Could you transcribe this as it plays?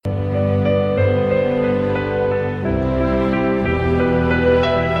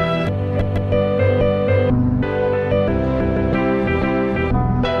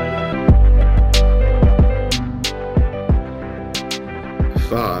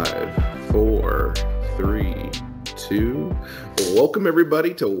5, 4, 3, 2. Welcome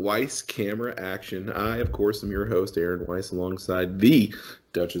everybody to Weiss Camera Action. I, of course, am your host, Aaron Weiss, alongside the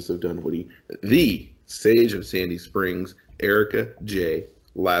Duchess of Dunwoody, the Sage of Sandy Springs, Erica J.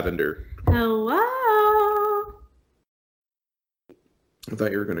 Lavender. Hello. I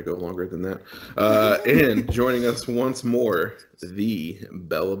thought you were going to go longer than that. And joining us once more, the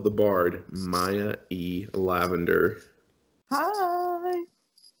Belle of the Bard, Maya E. Lavender. Hi.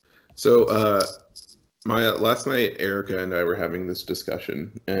 So, Maya, last night Erica and I were having this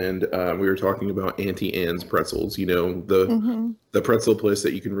discussion, and we were talking about Auntie Anne's pretzels. You know, the pretzel place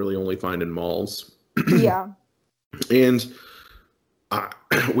that you can really only find in malls. Yeah. And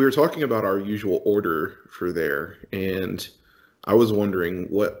we were talking about our usual order for there, and I was wondering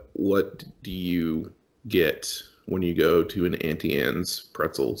what do you get when you go to an Auntie Anne's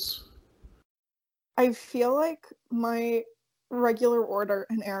pretzels? I feel like my regular order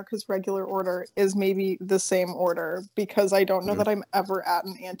and Erica's regular order is maybe the same order because I don't know that I'm ever at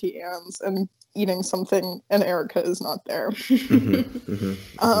an Auntie Anne's and eating something and Erica is not there. Because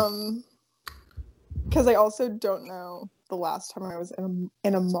I also don't know the last time I was in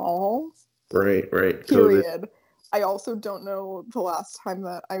a mall. Right. Period. COVID. I also don't know the last time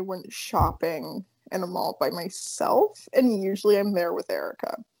that I went shopping in a mall by myself, and usually I'm there with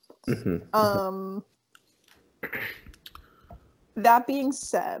Erica. That being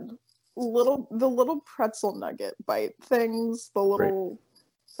said, the little pretzel nugget bite things, the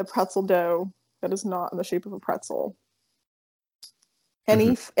pretzel dough that is not in the shape of a pretzel.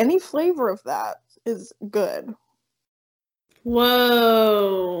 Any flavor of that is good.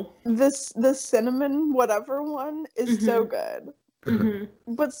 Whoa. The cinnamon whatever one is so good.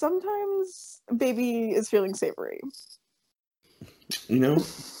 But sometimes baby is feeling savory. You know,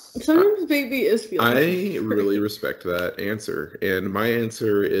 sometimes baby is feeling I really respect that answer. And my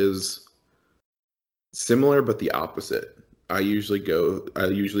answer is similar but the opposite. I usually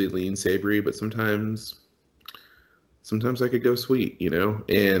lean savory, but sometimes I could go sweet, you know?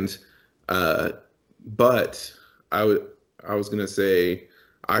 And but I was gonna say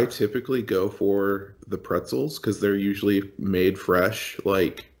I typically go for the pretzels because they're usually made fresh,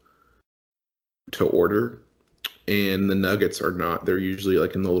 like to order, and the nuggets are not. They're usually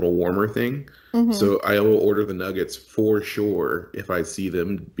like in the little warmer thing. So I will order the nuggets for sure if I see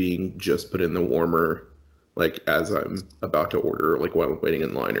them being just put in the warmer, like as I'm about to order, like while I'm waiting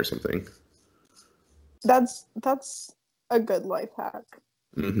in line or something. That's a good life hack.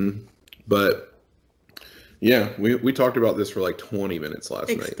 But yeah, we talked about this for like 20 minutes last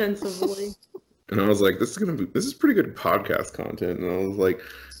night. Extensively. And I was like, this is pretty good podcast content. And I was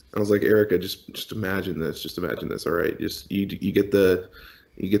like, Erica, just imagine this. Just imagine this. All right. Just you get the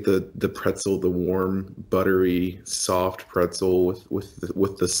pretzel, the warm, buttery, soft pretzel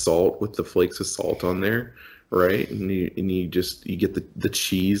with the salt, with the flakes of salt on there, right? And you get the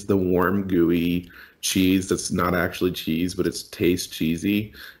cheese, the warm, gooey cheese that's not actually cheese, but it's tastes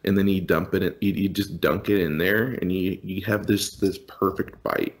cheesy, and then you just dunk it in there, and you have this perfect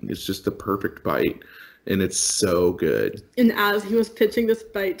bite. It's just the perfect bite, and it's so good. And as he was pitching this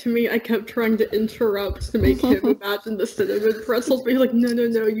bite to me, I kept trying to interrupt to make him imagine the cinnamon pretzels, but he's like, no,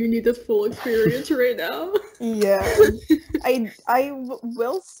 you need this full experience right now. Yeah. I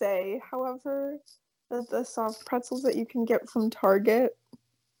will say, however, that the soft pretzels that you can get from Target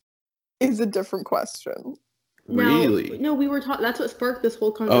is a different question. Really? No, we were talking. That's what sparked this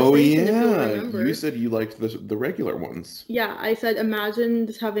whole conversation. Oh yeah, you said you liked the regular ones. Yeah, I said imagine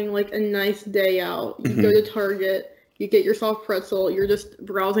just having like a nice day out. You go to Target, you get your soft pretzel, you're just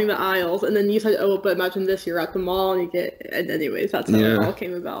browsing the aisles, and then you said, "Oh, but imagine this: you're at the mall and you get." And anyways, that's how it all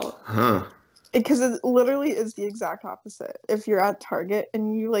came about. Huh? Because it literally is the exact opposite. If you're at Target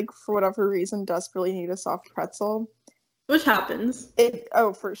and you like for whatever reason desperately need a soft pretzel. Which happens.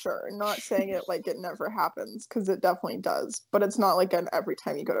 For sure. Not saying it like it never happens, because it definitely does. But it's not like an every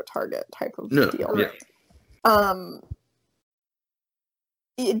time you go to Target type of deal. Yeah.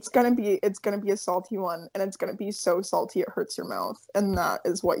 It's gonna be a salty one, and it's gonna be so salty it hurts your mouth, and that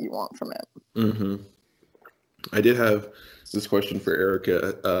is what you want from it. I did have this question for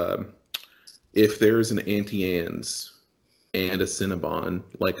Erica. If there's an Auntie Anne's and a Cinnabon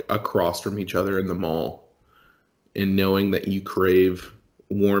like across from each other in the mall, and knowing that you crave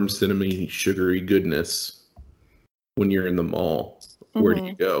warm, cinnamony, sugary goodness when you're in the mall, where do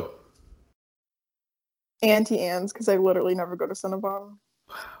you go? Auntie Anne's, because I literally never go to Cinnabon.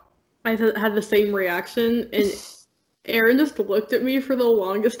 Wow. I had the same reaction, and Aaron just looked at me for the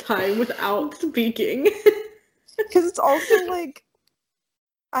longest time without speaking. Because it's also like,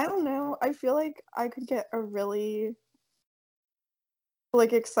 I don't know, I feel like I could get a really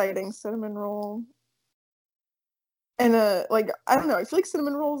like exciting cinnamon roll. And like I don't know, I feel like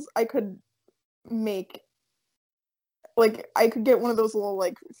cinnamon rolls I could make, like I could get one of those little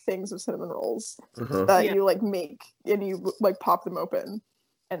like things of cinnamon rolls that you like make and you like pop them open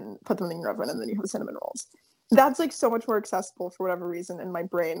and put them in your oven and then you have cinnamon rolls. That's like so much more accessible for whatever reason in my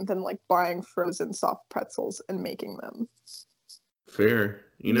brain than like buying frozen soft pretzels and making them. Fair.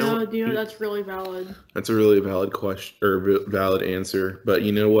 That's really valid. That's a really valid question or valid answer. But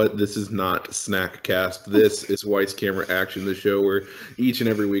you know what? This is not Snackcast. This is Weiss Camera Action, the show where each and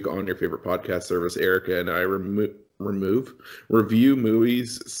every week on your favorite podcast service, Erica and I review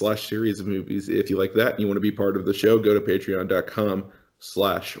movies/series of movies. If you like that and you want to be part of the show, go to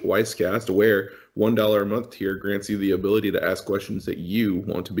patreon.com/Weisscast, where $1 a month tier grants you the ability to ask questions that you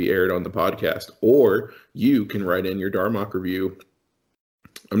want to be aired on the podcast, or you can write in your Darmok review.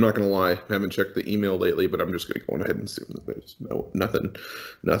 I'm not going to lie, I haven't checked the email lately, but I'm just going to go ahead and assume that there's nothing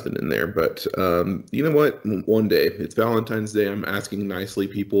in there. But you know what? One day, it's Valentine's Day. I'm asking nicely,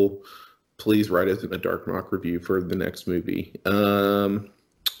 people, please write us in a Darmok review for the next movie.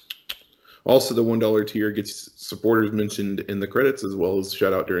 Also, the $1 tier gets supporters mentioned in the credits as well as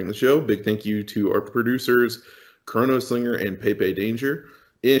shout out during the show. Big thank you to our producers, Chrono Slinger and Pepe Danger.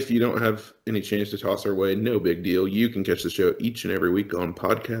 If you don't have any change to toss our way, no big deal. You can catch the show each and every week on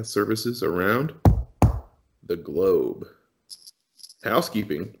podcast services around the globe.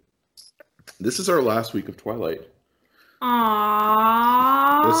 Housekeeping. This is our last week of Twilight.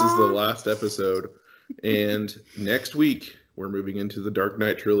 Aww. This is the last episode. And next week, we're moving into the Dark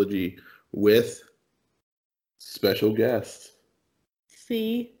Knight trilogy with special guest.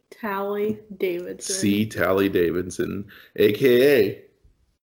 C. Tally Davidson, a.k.a.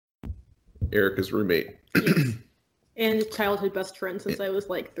 Erica's roommate. Yes. And childhood best friend since I was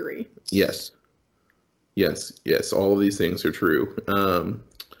like 3. Yes. All of these things are true.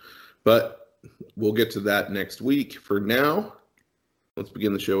 But we'll get to that next week. For now, let's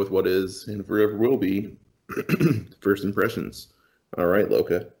begin the show with what is and forever will be first impressions. All right,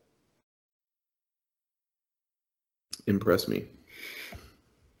 Loka. Impress me.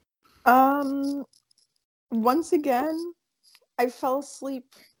 Once again, I fell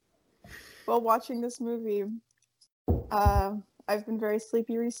asleep while watching this movie. I've been very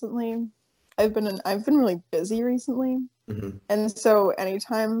sleepy recently. I've been really busy recently. Mm-hmm. And so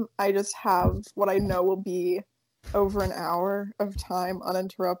anytime I just have what I know will be over an hour of time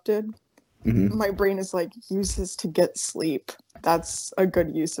uninterrupted, mm-hmm. my brain is like, use this to get sleep. That's a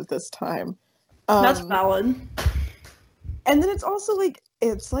good use of this time. That's valid. And then it's also like,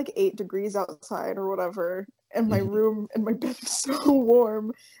 it's like 8 degrees outside or whatever, and my room and my bed is so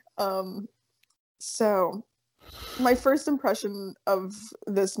warm. So my first impression of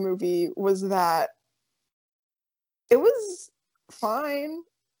this movie was that it was fine.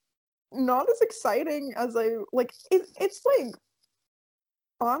 Not as exciting as I like. It's like,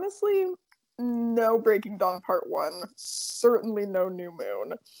 honestly, no Breaking Dawn Part 1. Certainly no New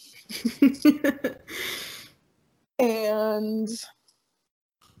Moon. And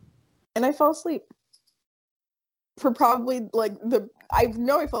I fell asleep for probably like I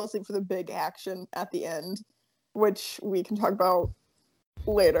know I fell asleep for the big action at the end, which we can talk about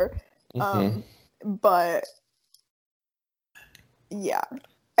later. Mm-hmm. But yeah,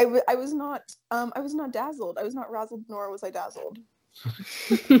 I was not dazzled. I was not razzled, nor was I dazzled.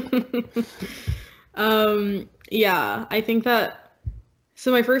 Yeah, I think that.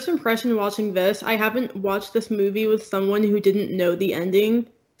 So my first impression watching this, I haven't watched this movie with someone who didn't know the ending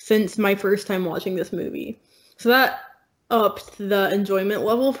since my first time watching this movie. So that upped the enjoyment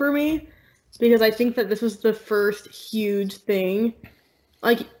level for me, because I think that this was the first huge thing.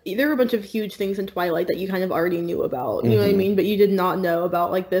 Like, there were a bunch of huge things in Twilight that you kind of already knew about, you know what I mean? But you did not know about,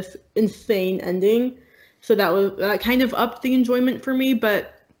 like, this insane ending. So that kind of upped the enjoyment for me,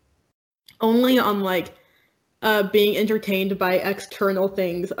 but only on, like, being entertained by external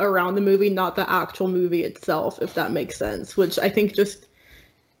things around the movie, not the actual movie itself, if that makes sense, which I think just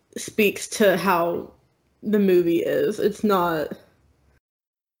speaks to how the movie is. It's not...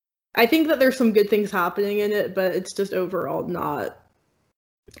 I think that there's some good things happening in it, but it's just overall not...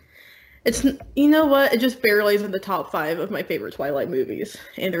 It's, you know what? It just barely is in the top 5 of my favorite Twilight movies,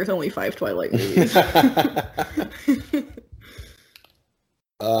 and there's only 5 Twilight movies.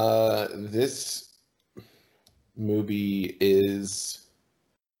 This movie is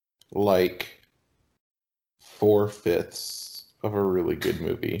like 4/5 of a really good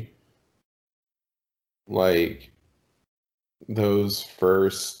movie. Like, those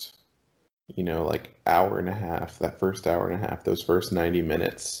first, like hour and a half, those first 90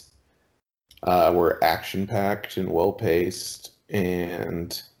 minutes were action-packed and well-paced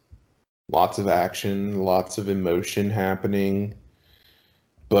and lots of action, lots of emotion happening.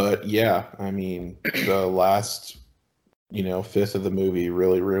 But yeah, I mean, the last, fifth of the movie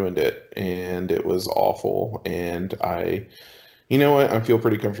really ruined it, and it was awful. And you know what? I feel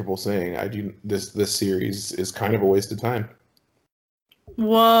pretty comfortable saying this series is kind of a waste of time.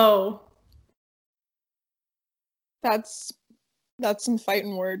 Whoa. That's some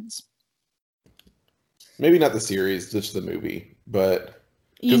fighting words. Maybe not the series, just the movie, but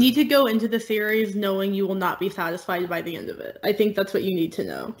you need to go into the series knowing you will not be satisfied by the end of it. I think that's what you need to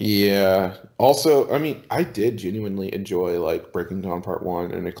know. Yeah. Also, I mean, I did genuinely enjoy like Breaking Dawn Part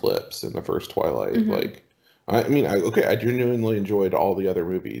 1 and Eclipse and the first Twilight. Mm-hmm. Like, I genuinely enjoyed all the other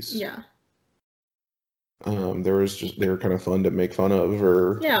movies. Yeah. They were kind of fun to make fun of,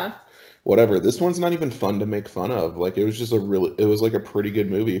 or yeah, whatever. This one's not even fun to make fun of. Like, it was like a pretty good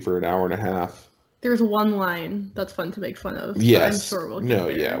movie for an hour and a half. There's one line that's fun to make fun of. Yes. I'm sure we'll get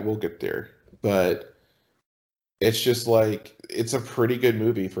there. Yeah, we'll get there. But it's just like, it's a pretty good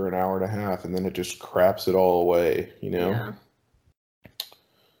movie for an hour and a half, and then it just craps it all away, Yeah.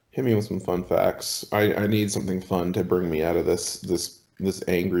 Hit me with some fun facts. I need something fun to bring me out of this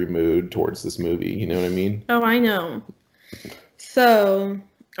angry mood towards this movie. You know what I mean? Oh, I know. So,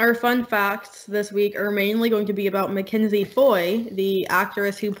 our fun facts this week are mainly going to be about Mackenzie Foy, the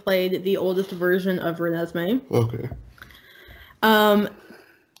actress who played the oldest version of Renesmee. Okay.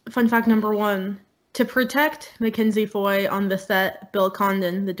 Fun fact number 1. To protect Mackenzie Foy on the set, Bill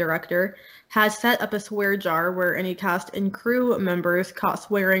Condon, the director, has set up a swear jar where any cast and crew members caught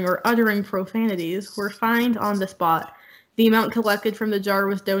swearing or uttering profanities were fined on the spot. The amount collected from the jar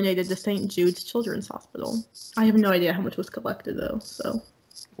was donated to St. Jude's Children's Hospital. I have no idea how much was collected, though, so...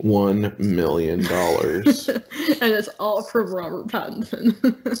 $1 million. And it's all from Robert Pattinson.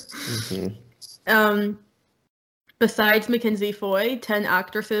 Mm-hmm. Besides Mackenzie Foy, 10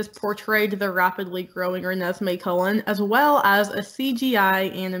 actresses portrayed the rapidly growing Renesmee Cullen, as well as a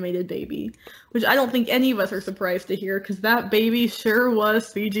CGI animated baby, which I don't think any of us are surprised to hear, because that baby sure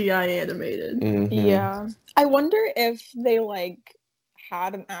was CGI animated. Mm-hmm. Yeah. I wonder if they,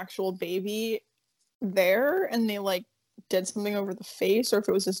 had an actual baby there, and they, did something over the face, or if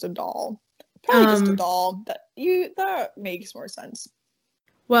it was just a doll. Probably just a doll. That makes more sense.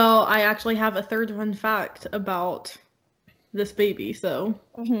 Well, I actually have a third fun fact about this baby, so.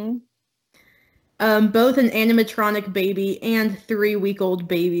 Mm-hmm. Both an animatronic baby and 3-week-old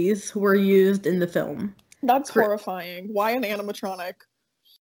babies were used in the film. That's horrifying. Why an animatronic?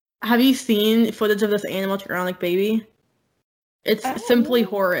 Have you seen footage of this animatronic baby? It's simply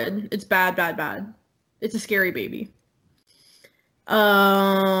horrid. It's bad, bad, bad. It's a scary baby.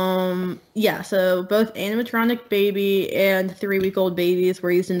 Yeah, so both animatronic baby and 3-week-old babies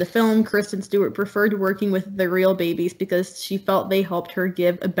were used in the film. Kristen Stewart preferred working with the real babies because she felt they helped her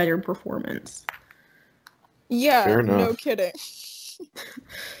give a better performance. Yeah, no kidding.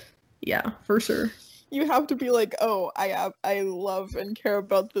 Yeah, for sure. You have to be like, oh, I love and care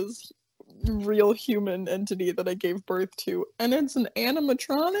about this real human entity that I gave birth to, and it's an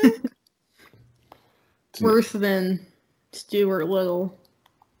animatronic? Worse than Stuart Little.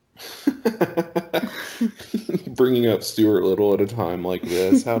 Bringing up Stuart Little at a time like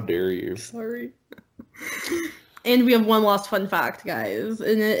this. How dare you? Sorry. And we have one last fun fact, guys.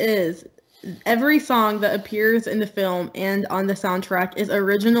 And it is, every song that appears in the film and on the soundtrack is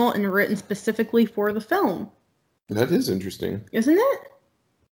original and written specifically for the film. That is interesting. Isn't it?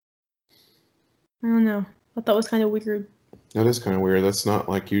 I don't know. I thought that was kind of weird. That is kind of weird. That's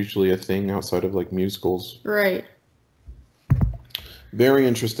not usually a thing outside of musicals. Right. Very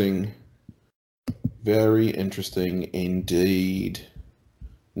interesting. Very interesting indeed.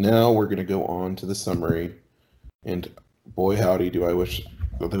 Now we're going to go on to the summary. And boy howdy do I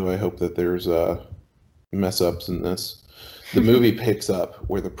hope that there's mess ups in this. The movie picks up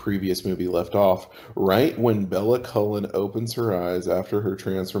where the previous movie left off, right when Bella Cullen opens her eyes after her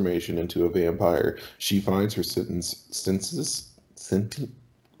transformation into a vampire. She finds her senses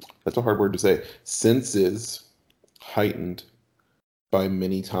that's a hard word to say. Senses heightened by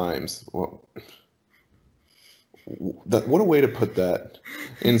many times. Well, what a way to put that.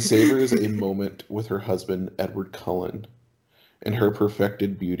 And savors a moment with her husband, Edward Cullen, and her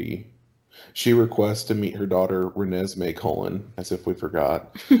perfected beauty. She requests to meet her daughter, Renesmee Cullen, as if we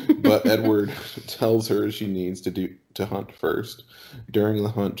forgot. But Edward tells her she needs to hunt first. During the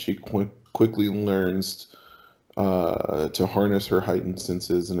hunt, she quickly learns to harness her heightened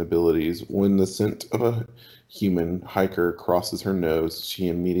senses and abilities. When the scent of a human hiker crosses her nose, she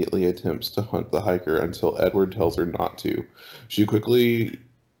immediately attempts to hunt the hiker until Edward tells her not to. She quickly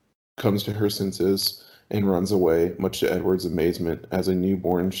comes to her senses and runs away, much to Edward's amazement. As a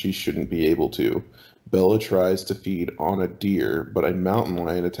newborn, she shouldn't be able to. Bella tries to feed on a deer, but a mountain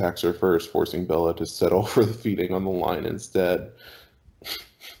lion attacks her first, forcing Bella to settle for the feeding on the lion instead.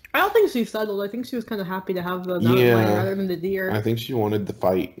 I don't think she settled. I think she was kind of happy to have the mountain lion rather than the deer. I think she wanted the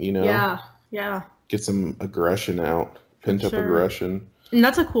fight, you know? Yeah. Get some aggression out, pent up aggression. And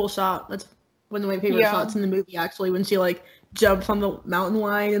that's a cool shot. That's one of my favorite shots in the movie, actually, when she, like, jumps on the mountain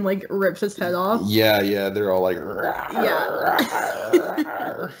lion and, like, rips his head off. Yeah, they're all like... Yeah.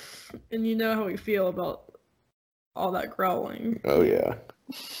 And you know how we feel about all that growling. Oh, yeah.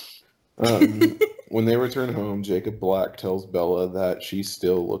 When they return home, Jacob Black tells Bella that she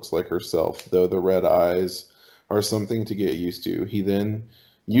still looks like herself, though the red eyes are something to get used to. He then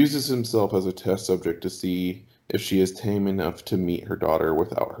uses himself as a test subject to see if she is tame enough to meet her daughter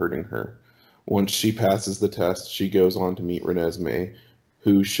without hurting her. Once she passes the test, she goes on to meet Renesmee,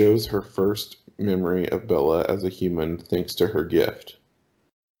 who shows her first memory of Bella as a human thanks to her gift.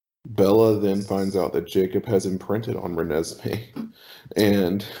 Bella then finds out that Jacob has imprinted on Renesmee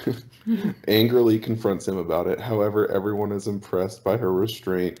and angrily confronts him about it. However, everyone is impressed by her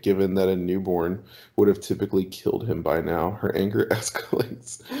restraint, given that a newborn would have typically killed him by now. Her anger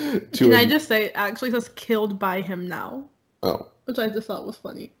escalates to... Can I just say, it actually says killed by him now. Oh. Which I just thought was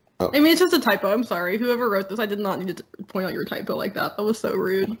funny. Oh. I mean, it's just a typo. I'm sorry. Whoever wrote this, I did not need to point out your typo like that. That was so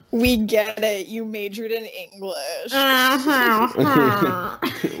rude. We get it. You majored in English.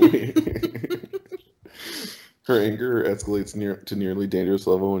 Her anger escalates to nearly dangerous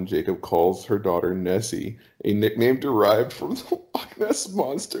level when Jacob calls her daughter Nessie, a nickname derived from the Loch Ness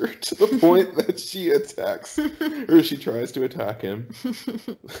Monster, to the point that she attacks, or she tries to attack him.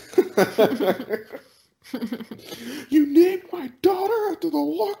 You named my daughter after the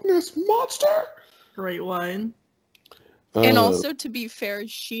Loch Ness Monster? Great line. And also, to be fair,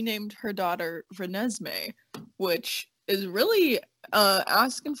 she named her daughter Renesmee, which is really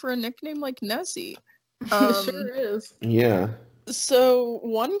asking for a nickname like Nessie. It sure is. Yeah. So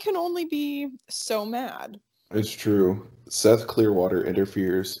one can only be so mad. It's true. Seth Clearwater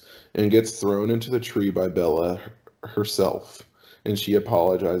interferes and gets thrown into the tree by Bella herself, and she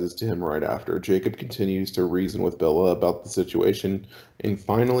apologizes to him right after. Jacob continues to reason with Bella about the situation and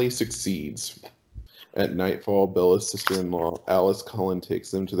finally succeeds. At nightfall, Bella's sister-in-law, Alice Cullen, takes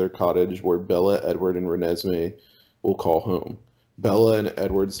them to their cottage where Bella, Edward, and Renesmee will call home. Bella and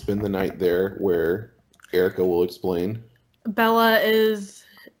Edward spend the night there, where Erica will explain. Bella is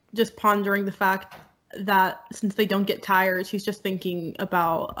just pondering the fact that since they don't get tired, she's just thinking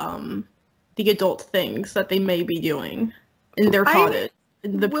about the adult things that they may be doing in their cottage,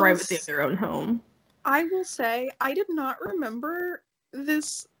 in the privacy of their own home. I will say, I did not remember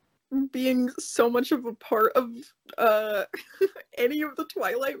this being so much of a part of any of the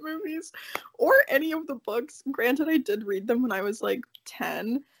Twilight movies or any of the books. Granted, I did read them when I was like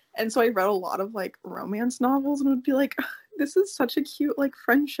 10, and so I read a lot of like romance novels and would be like, this is such a cute like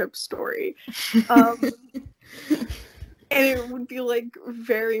friendship story. And it would be like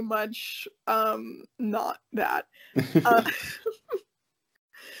very much not that.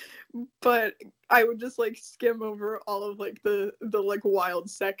 But I would just like skim over all of like the like wild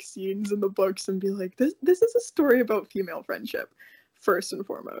sex scenes in the books and be like, this is a story about female friendship, first and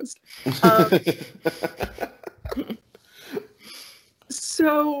foremost.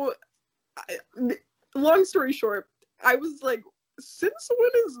 So, long story short, I was like, since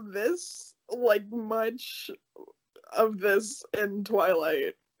when is this like much of this in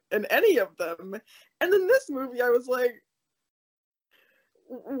Twilight, in any of them? And in this movie, I was like,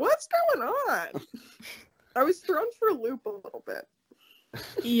 what's going on? I was thrown for a loop a little bit.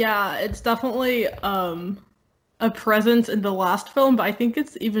 Yeah, it's definitely a presence in the last film, but I think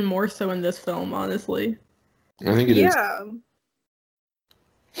it's even more so in this film, honestly. I think it is. Yeah.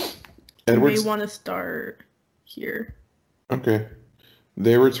 You may want to start here. Okay.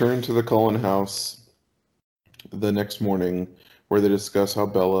 They return to the Cullen house the next morning, where they discuss how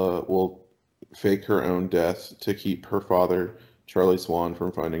Bella will fake her own death to keep her father, Charlie Swan,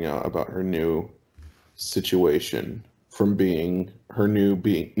 from finding out about her new situation, from being her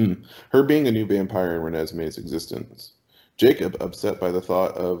being a new vampire in Renesmee's existence. Jacob, upset by the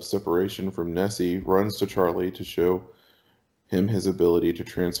thought of separation from Nessie, runs to Charlie to show him his ability to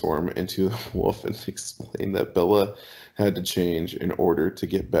transform into a wolf and explain that Bella had to change in order to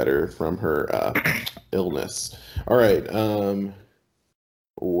get better from her illness. All right.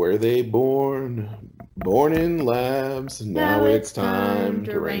 Were they born? Born in labs. Now it's time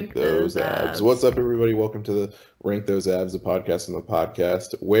to rank those abs. What's up, everybody? Welcome to the Rank Those Abs, the podcast on the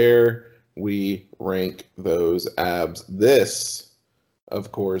podcast where we rank those abs. This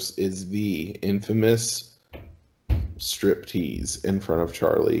of course, is the infamous striptease in front of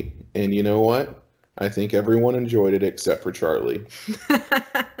Charlie. And you know what? I think everyone enjoyed it except for Charlie.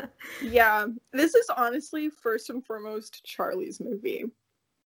 Yeah, this is honestly first and foremost Charlie's movie.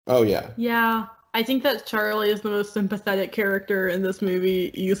 Oh, yeah. Yeah, I think that Charlie is the most sympathetic character in this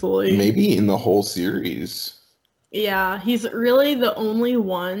movie easily. Maybe in the whole series. Yeah, he's really the only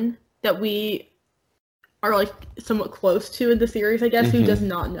one that we are like somewhat close to in the series, I guess, who does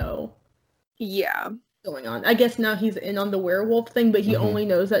not know Yeah. what's going on. I guess now he's in on the werewolf thing, but he only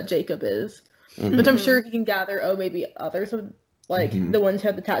knows that Jacob is. Mhm. Which I'm sure he can gather, maybe others of, like, the ones who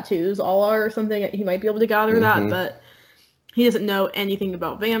have the tattoos all are or something. He might be able to gather that, but he doesn't know anything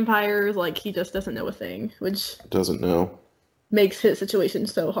about vampires. Like, he just doesn't know a thing, which Doesn't know. makes his situation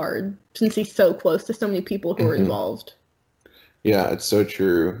so hard since he's so close to so many people who are involved. Yeah, it's so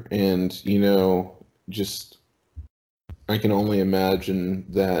true. And, you know, just I can only imagine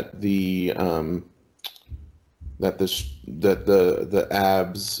that the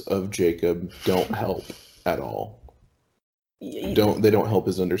abs of Jacob don't help at all. They don't help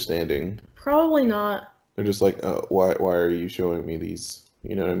his understanding. Probably not. They're just like, oh, why are you showing me these?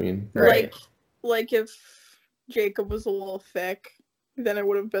 You know what I mean? Right. Like if Jacob was a little thick, then it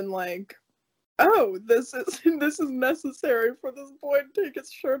would have been like, oh, this is necessary for this boy to take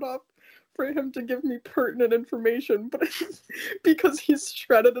his shirt off for him to give me pertinent information. But because he's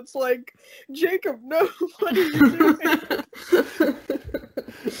shredded, it's like, Jacob, no, what are you doing?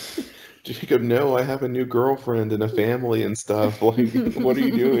 Jacob, no, I have a new girlfriend and a family and stuff. Like, what are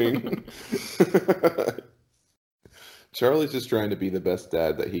you doing? Charlie's just trying to be the best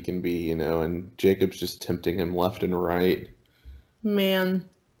dad that he can be, you know, and Jacob's just tempting him left and right. Man.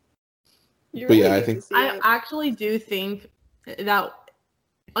 But yeah, I think I actually do think that,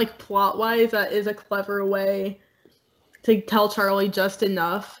 like, plot-wise, that is a clever way to tell Charlie just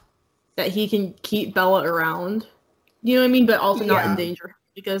enough that he can keep Bella around. You know what I mean? But also not endanger her.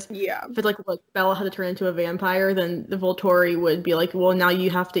 Because if it's like, look, Bella had to turn into a vampire, then the Volturi would be like, well, now you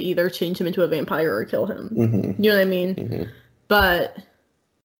have to either change him into a vampire or kill him. You know what I mean? But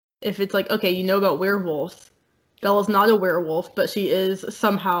if it's like, okay, you know about werewolves. Bella's not a werewolf, but she is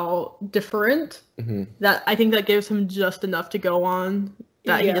somehow different. That I think that gives him just enough to go on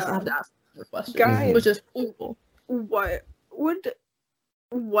that he doesn't have to ask more questions, Guys, which is cool. What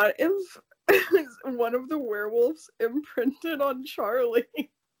if one of the werewolves imprinted on Charlie?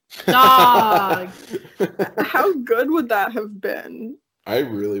 Dog. How good would that have been? I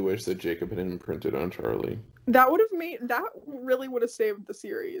really wish that Jacob had imprinted on Charlie. That really would have saved the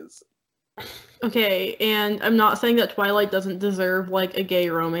series. Okay, and I'm not saying that Twilight doesn't deserve, like, a gay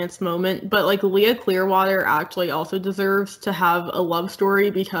romance moment, but, like, Leah Clearwater actually also deserves to have a love story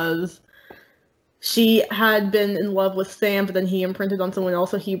because she had been in love with Sam, but then he imprinted on someone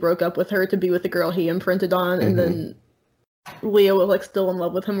else, so he broke up with her to be with the girl he imprinted on, and then Leah was, like, still in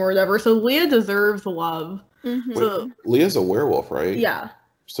love with him or whatever. So Leah deserves love. So, Leah's a werewolf, right? yeah.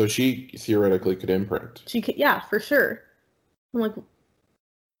 So she theoretically could imprint. She could, yeah, for sure. I'm like,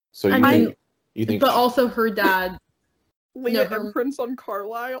 So you think but also her dad. Leah imprints on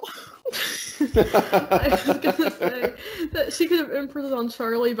Carlisle. I was gonna say that she could have imprinted on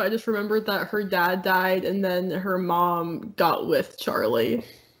Charlie, but I just remembered that her dad died and then her mom got with Charlie.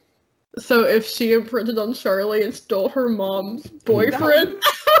 So if she imprinted on Charlie and stole her mom's boyfriend,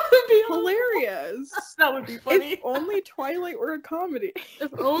 that would be hilarious. That would be funny. If only Twilight were a comedy.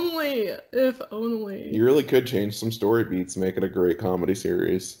 If only. If only. You really could change some story beats, make it a great comedy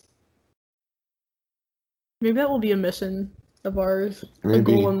series. Maybe that will be a mission of ours. Maybe. A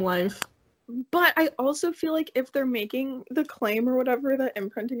goal in life. But I also feel like if they're making the claim or whatever that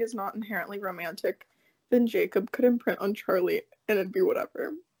imprinting is not inherently romantic, then Jacob could imprint on Charlie and it'd be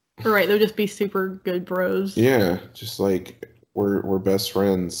whatever. Right, they'll just be super good bros. Yeah, just like we're best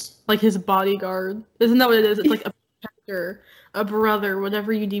friends. Like his bodyguard. Isn't that what it is? It's like a protector, a brother,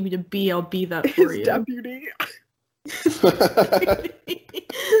 whatever you need me to be, I'll be that for you. His deputy.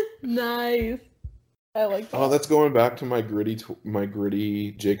 Nice. I like that. Oh, that's going back to my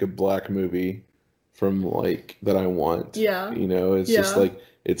gritty Jacob Black movie from like that I want. Yeah. You know, it's just like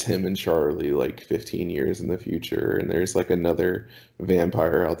it's him and Charlie like 15 years in the future, and there's like another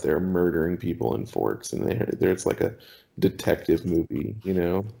vampire out there murdering people in Forks, and there's like a detective movie, you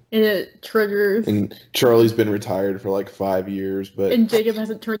know. And it triggers. And Charlie's been retired for like 5 years, but and Jacob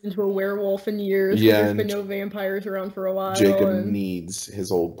hasn't turned into a werewolf in years. Yeah, there's been no vampires around for a while. Jacob needs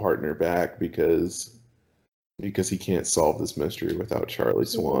his old partner back because he can't solve this mystery without Charlie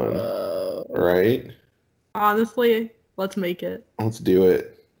Swan. Whoa. Right? Honestly, let's make it. Let's do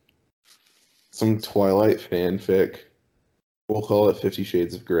it. Some Twilight fanfic. We'll call it 50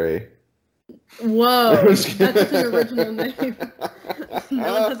 Shades of Grey. Whoa, that's just an original name.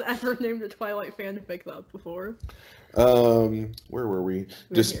 No one has ever named a Twilight fanfic that before. Where were we?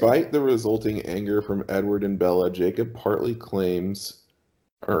 Despite the resulting anger from Edward and Bella, Jacob partly calms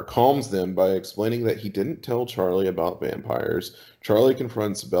them by explaining that he didn't tell Charlie about vampires. Charlie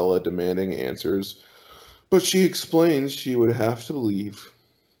confronts Bella, demanding answers, but she explains she would have to leave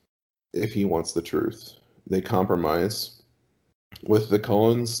if he wants the truth. They compromise, with the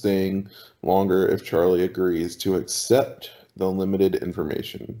Cullens staying longer if Charlie agrees to accept the limited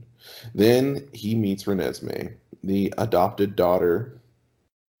information. Then he meets Renesmee, the adopted daughter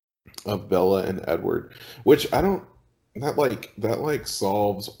of Bella and Edward, which I don't, that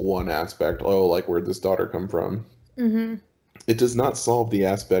solves one aspect. Oh, like, where'd this daughter come from? Mm-hmm. It does not solve the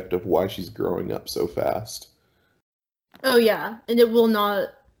aspect of why she's growing up so fast. Oh yeah, and it will not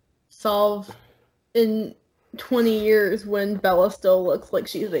solve in 20 years when Bella still looks like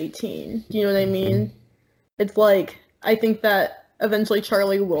she's 18. Do you know what I mean? It's like, I think that eventually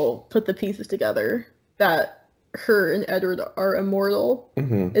Charlie will put the pieces together that her and Edward are immortal,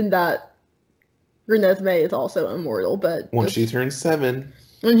 and that Renesmee is also immortal, but once she turns 7.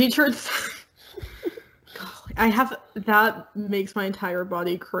 When she turns God, that makes my entire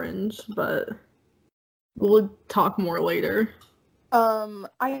body cringe, but we'll talk more later.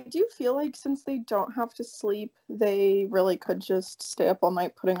 I do feel like since they don't have to sleep, they really could just stay up all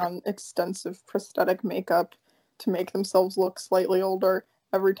night putting on extensive prosthetic makeup to make themselves look slightly older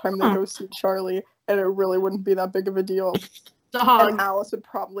every time they go see Charlie, and it really wouldn't be that big of a deal. And Alice would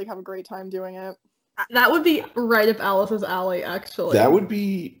probably have a great time doing it. That would be right up Alice's alley, actually. That would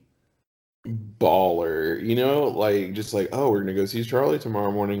be baller, you know? Like, just like, oh, we're gonna go see Charlie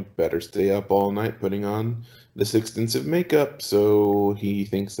tomorrow morning. Better stay up all night putting on this extensive makeup so he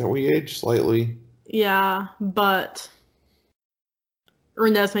thinks that we age slightly. Yeah, but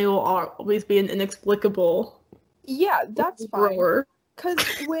Renesmee will always be an inexplicable. Yeah, that's fine. Because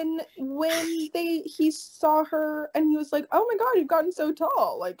when he saw her and he was like, "Oh my God, you've gotten so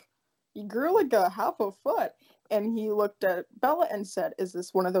tall! Like, you grew like a half a foot." And he looked at Bella and said, "Is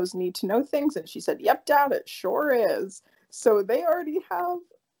this one of those need to know things?" And she said, "Yep, Dad, it sure is." So they already have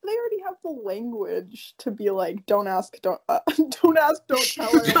the language to be like, don't ask, don't tell her.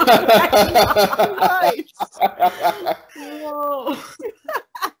 Nice. Whoa.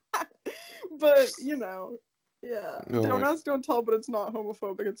 But, you know, yeah. No, don't ask, don't tell, but it's not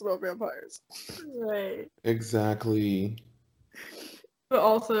homophobic, it's about vampires. Right. Exactly. But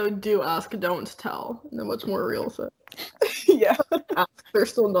also, do ask, don't tell, in a much more real sense. Yeah. They're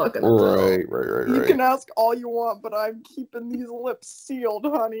still not gonna tell. Right. You can ask all you want, but I'm keeping these lips sealed,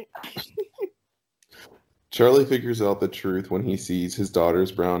 honey. Charlie figures out the truth when he sees his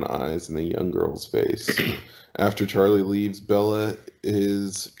daughter's brown eyes in the young girl's face. After Charlie leaves, Bella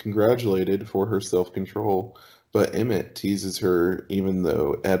is congratulated for her self-control, but Emmett teases her even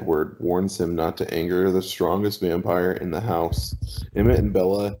though Edward warns him not to anger the strongest vampire in the house. Emmett and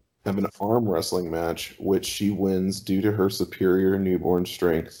Bella have an arm wrestling match, which she wins due to her superior newborn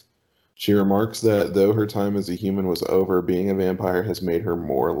strength. She remarks that though her time as a human was over, being a vampire has made her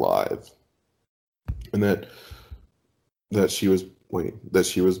more alive. And that she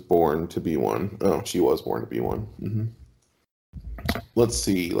was born to be one. Oh, she was born to be one. Mm-hmm. Let's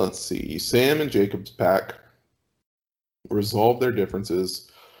see. Sam and Jacob's pack resolve their differences.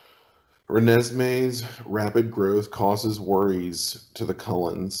 Renesmee's rapid growth causes worries to the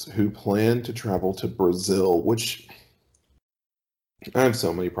Cullens, who plan to travel to Brazil, which I have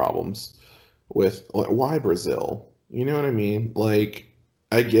so many problems with. Why Brazil? You know what I mean? Like,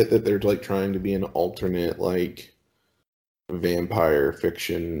 I get that they're like trying to be an alternate like vampire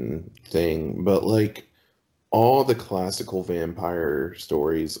fiction thing, but like all the classical vampire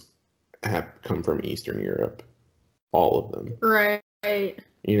stories have come from Eastern Europe. All of them. Right.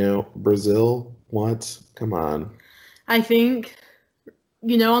 You know, Brazil, what? Come on. I think,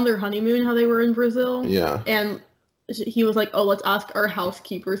 you know, on their honeymoon, how they were in Brazil? Yeah. And he was like, oh, let's ask our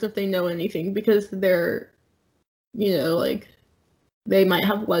housekeepers if they know anything, because they're, you know, like, they might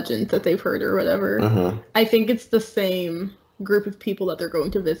have legends that they've heard or whatever. Uh-huh. I think it's the same group of people that they're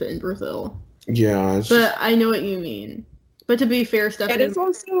going to visit in Brazil. Yeah. But I know what you mean. But to be fair, Stephanie is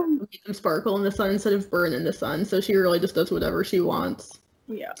also made them sparkle in the sun instead of burn in the sun, so she really just does whatever she wants.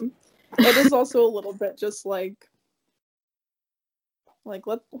 Yeah. It is also a little bit just like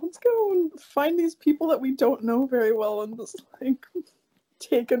let's go and find these people that we don't know very well and just like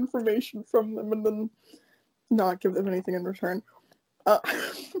take information from them and then not give them anything in return. A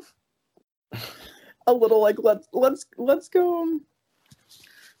little like let's go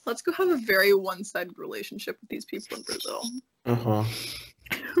Let's go have a very one-sided relationship with these people in Brazil.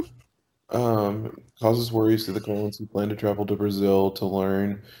 Causes worries to the Cullens who plan to travel to Brazil to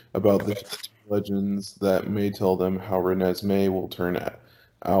learn about the legends that may tell them how Renesmee will turn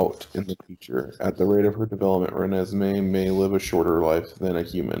out in the future. At the rate of her development, Renesmee may live a shorter life than a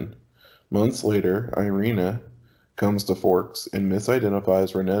human. Months later, Irina comes to Forks and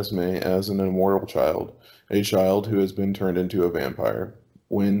misidentifies Renesmee as an immortal child, a child who has been turned into a vampire.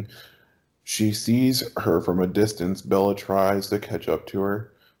 When she sees her from a distance, Bella tries to catch up to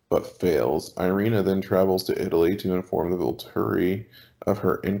her, but fails. Irina then travels to Italy to inform the Volturi of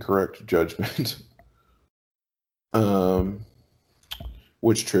her incorrect judgment,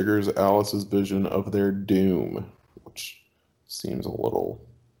 which triggers Alice's vision of their doom, which seems a little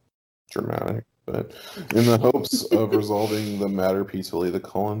dramatic. But in the hopes of resolving the matter peacefully, the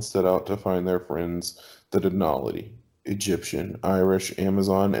Cullens set out to find their friends, the Denali, Egyptian, Irish,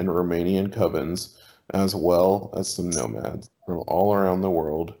 Amazon, and Romanian covens, as well as some nomads from all around the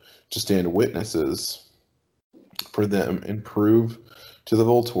world, to stand witnesses for them and prove to the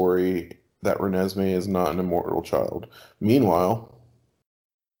Volturi that Renesmee is not an immortal child. Meanwhile...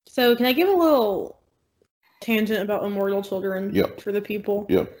 So can I give a little tangent about immortal children for the people?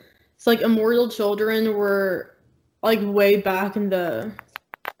 Yep. It's like immortal children were like way back in the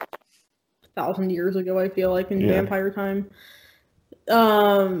 1,000 years ago, I feel like, in vampire time.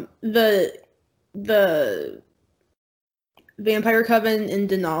 The vampire coven in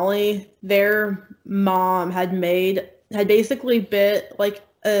Denali, their mom had basically bit like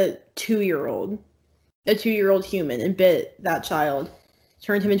a 2-year-old human and bit that child,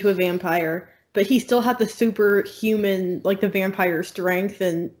 turned him into a vampire. But he still had the superhuman, like the vampire strength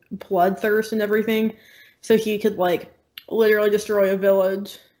and bloodthirst and everything. So he could like literally destroy a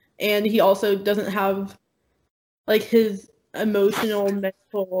village. And he also doesn't have like his emotional,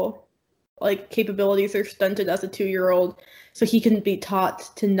 mental like capabilities are stunted as a 2-year-old. So he couldn't be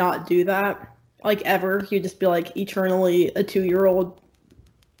taught to not do that. Like ever. He'd just be like eternally a 2-year-old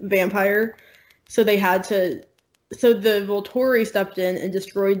vampire. So the Volturi stepped in and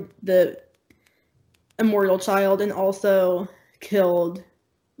destroyed the immortal child and also killed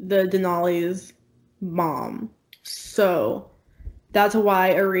the Denali's mom. So that's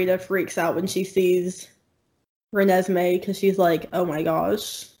why Irina freaks out when she sees Renesmee, because she's like, oh my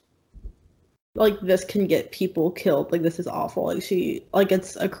gosh, like this can get people killed, like this is awful, like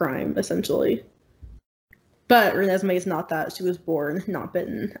it's a crime essentially. But Renesmee is not that. She was born, not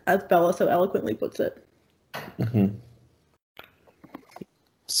bitten, as Bella so eloquently puts it. Mm-hmm.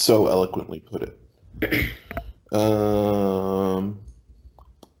 So eloquently put it.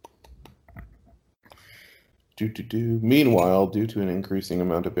 Meanwhile, due to an increasing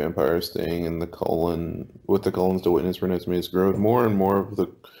amount of vampires staying in the Cullens to witness Renesmee's growth, more and more of the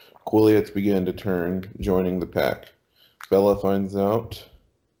Quileates begin to turn, joining the pack. Bella finds out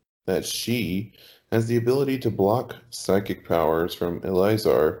that she has the ability to block psychic powers from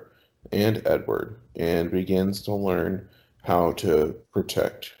Elizar and Edward, and begins to learn how to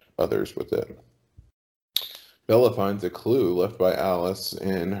protect others with it. Bella finds a clue left by Alice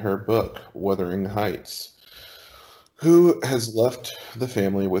in her book, Wuthering Heights, who has left the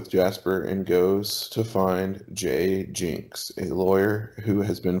family with Jasper and goes to find Jay Jinks, a lawyer who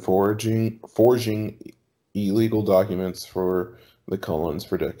has been forging illegal documents for the Cullens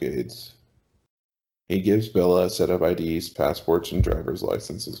for decades. He gives Bella a set of IDs, passports, and driver's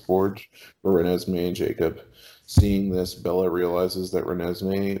licenses forged for Renesmee and Jacob. Seeing this, Bella realizes that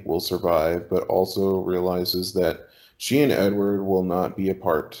Renesmee will survive, but also realizes that she and Edward will not be a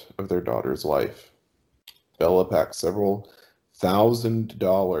part of their daughter's life. Bella packs several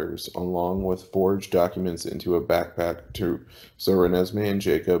 $1,000 along with forged documents into a backpack so Renesmee and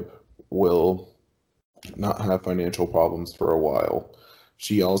Jacob will not have financial problems for a while.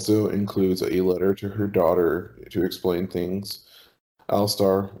 She also includes a letter to her daughter to explain things.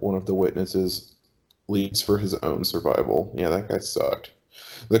 Alstar, one of the witnesses, leaves for his own survival. Yeah, that guy sucked.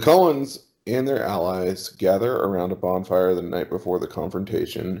 The Cullens and their allies gather around a bonfire the night before the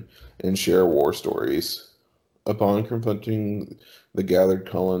confrontation and share war stories. Upon confronting the gathered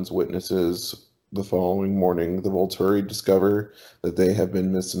Cullens witnesses the following morning, the Volturi discover that they have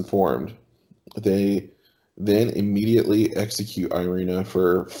been misinformed. They then immediately execute Irina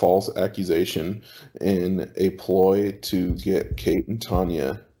for false accusation in a ploy to get Kate and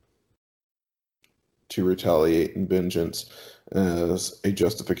Tanya to retaliate in vengeance as a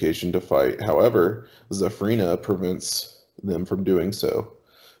justification to fight. However, Zafrina prevents them from doing so.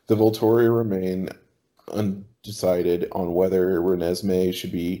 The Volturi remain undecided on whether Renesmee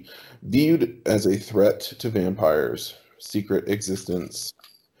should be viewed as a threat to vampires' secret existence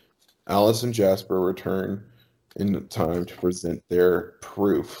Alice and Jasper return in time to present their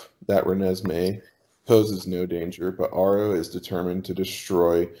proof that Renesmee poses no danger, but Aro is determined to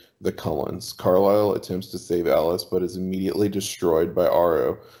destroy the Cullens. Carlisle attempts to save Alice, but is immediately destroyed by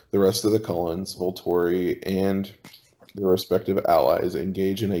Aro. The rest of the Cullens, Volturi, and their respective allies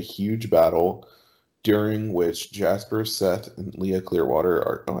engage in a huge battle during which Jasper, Seth, and Leah Clearwater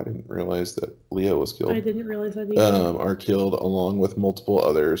are. Oh, I didn't realize that Leah was killed. I didn't realize that either. Are killed along with multiple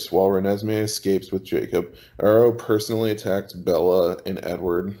others, while Renesmee escapes with Jacob. Arrow personally attacks Bella and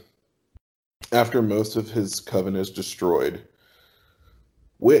Edward after most of his coven is destroyed,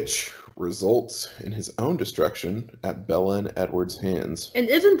 which results in his own destruction at Bella and Edward's hands. And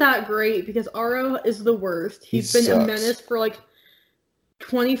isn't that great? Because Aro is the worst. He's been sucks. a menace for like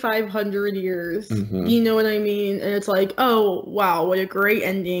 2,500 years. Mhm. You know what I mean? And it's like, oh, wow, what a great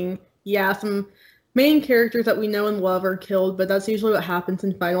ending. Yeah, some main characters that we know and love are killed, but that's usually what happens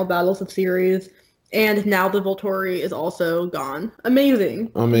in final battles of series. And now the Volturi is also gone.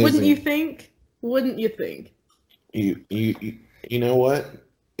 Amazing. Amazing. Wouldn't you think? Wouldn't you think? You know what?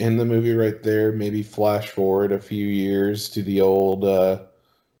 In the movie right there, maybe flash forward a few years to the old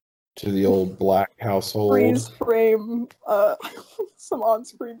Black household. Freeze frame some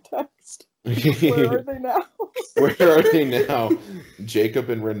on-screen text. Where are they now? Where are they now? Jacob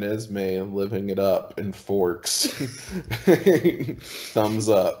and Renesmee living it up in Forks. Thumbs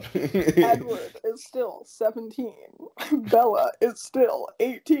up. Edward is still 17. Bella is still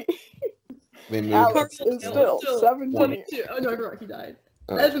 18. They moved Alex is still 17. 22. Oh, no, I forgot he died.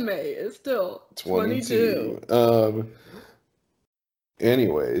 Esme is still 22.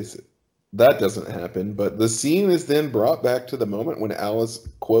 Anyways, that doesn't happen, but the scene is then brought back to the moment when Alice,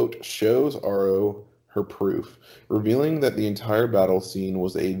 quote, shows Aro her proof, revealing that the entire battle scene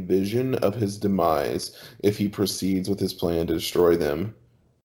was a vision of his demise if he proceeds with his plan to destroy them.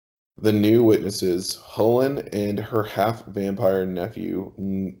 The new witnesses, Hullen and her half-vampire nephew,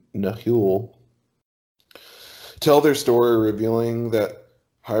 Nahul, tell their story, revealing that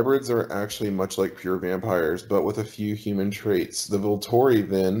hybrids are actually much like pure vampires, but with a few human traits. The Volturi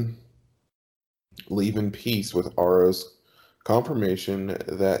then leave in peace with Aro's confirmation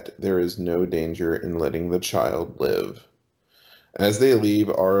that there is no danger in letting the child live. As they leave,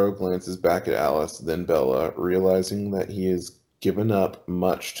 Aro glances back at Alice, then Bella, realizing that he has given up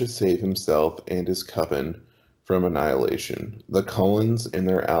much to save himself and his coven from annihilation. The Cullens and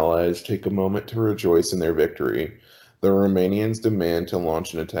their allies take a moment to rejoice in their victory. The Romanians demand to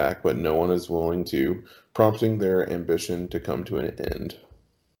launch an attack, but no one is willing to, prompting their ambition to come to an end.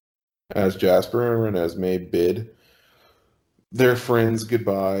 As Jasper and Renesmee bid their friends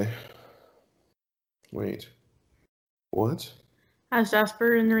goodbye. Wait. What? As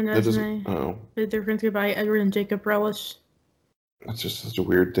Jasper and Renesmee bid their friends goodbye, Edward and Jacob relish. That's just such a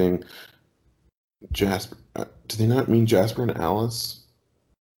weird thing. Jasper. Do they not mean Jasper and Alice?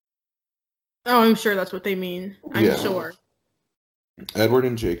 Oh, I'm sure that's what they mean. I'm sure. Edward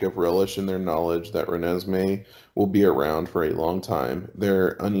and Jacob relish in their knowledge that Renesmee will be around for a long time.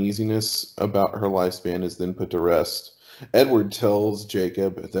 Their uneasiness about her lifespan is then put to rest. Edward tells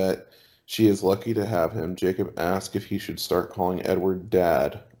Jacob that she is lucky to have him. Jacob asks if he should start calling Edward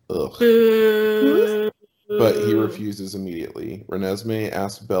Dad. Ugh. But he refuses immediately. Renesmee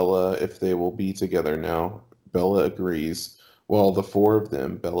asks Bella if they will be together now. Bella agrees. While the four of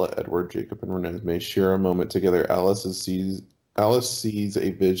them, Bella, Edward, Jacob, and Renesmee, share a moment together, Alice sees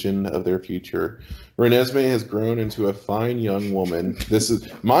a vision of their future. Renesmee has grown into a fine young woman. This is,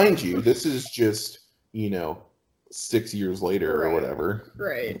 mind you, this is just, 6 years later or whatever.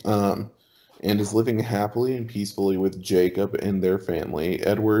 Right. And is living happily and peacefully with Jacob and their family.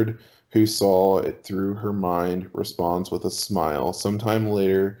 Edward, who saw it through her mind, responds with a smile. Sometime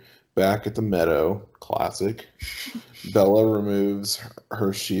later, back at the meadow, classic, Bella removes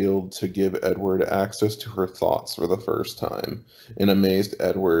her shield to give Edward access to her thoughts for the first time. An amazed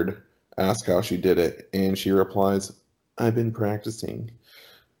Edward asks how she did it, and she replies, "I've been practicing."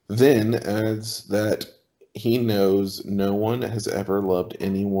 Then adds that he knows no one has ever loved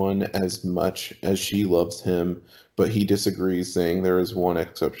anyone as much as she loves him, but he disagrees, saying there is one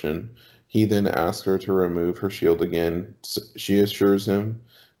exception. He then asks her to remove her shield again. She assures him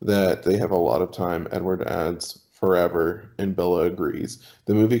that they have a lot of time. Edward adds, "forever," and Bella agrees.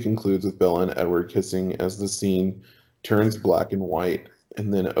 The movie concludes with Bella and Edward kissing as the scene turns black and white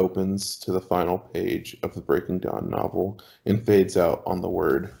and then opens to the final page of the Breaking Dawn novel and fades out on the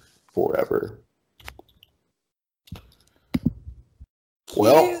word forever.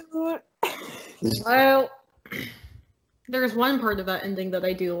 Well, there's one part of that ending that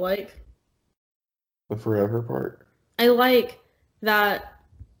I do like. the forever part. I like that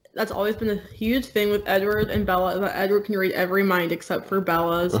that's always been a huge thing with Edward and Bella, that Edward can read every mind except for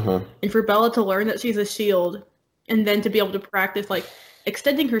Bella's. And for Bella to learn that she's a shield, and then to be able to practice, like,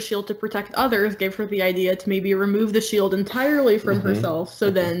 extending her shield to protect others, gave her the idea to maybe remove the shield entirely from herself, so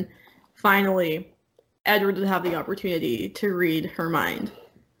then, finally, Edward would have the opportunity to read her mind.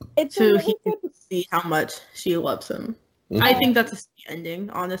 So he can see how much she loves him. I think that's a sweet ending,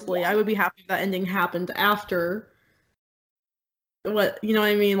 honestly. I would be happy if that ending happened after you know what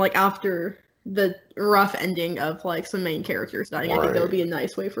I mean? Like, after the rough ending of, like, some main characters dying. I think that would be a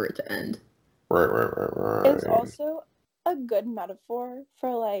nice way for it to end. Right. It's also a good metaphor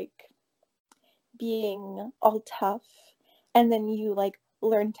for, like, being all tough, and then you, like,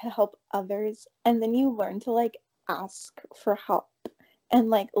 learn to help others, and then you learn to, like, ask for help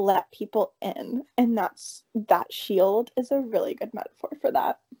and, like, let people in, and that shield is a really good metaphor for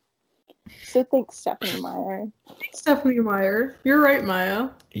that. So thanks, Stephenie Meyer. Thanks, Stephenie Meyer. You're right, Maya.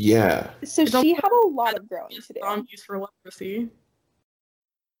 Yeah. So she had a lot of growing to do. Zombies for leprosy.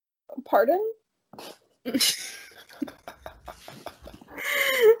 Pardon? I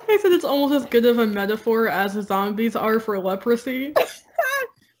said it's almost as good of a metaphor as zombies are for leprosy.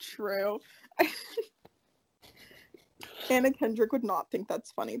 True. Anna Kendrick would not think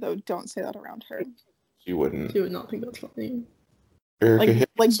that's funny, though. Don't say that around her. She wouldn't. She would not think that's funny. Erica,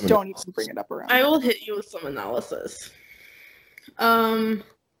 Like don't even bring it up around. I will hit you with some analysis.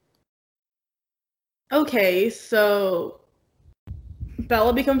 Okay, so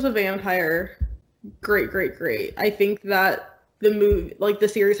Bella becomes a vampire. Great. I think that the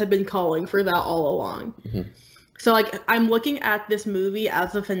series had been calling for that all along. So, like, I'm looking at this movie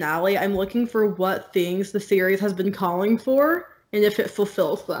as a finale. I'm looking for what things the series has been calling for, and if it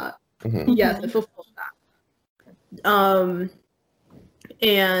fulfills that. Yes, it fulfills that.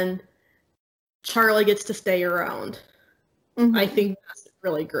 And Charlie gets to stay around. I think that's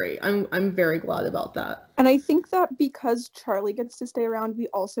really great. I'm very glad about that. And I think that because Charlie gets to stay around, we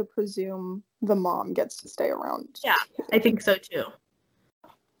also presume the mom gets to stay around. Yeah, I think so too.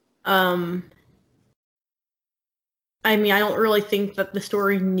 I mean, I don't really think that the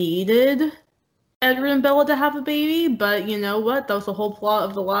story needed Edward and Bella to have a baby, but you know what? That was the whole plot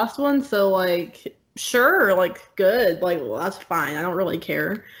of the last one, so, like, sure, like, good. Like, well, that's fine. I don't really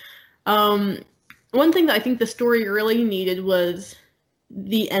care. One thing that I think the story really needed was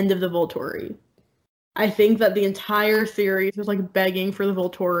the end of the Volturi. I think that the entire series was, like, begging for the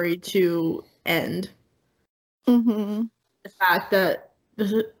Volturi to end. The fact that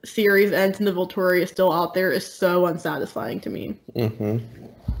the series ends and the Volturi is still out there is so unsatisfying to me.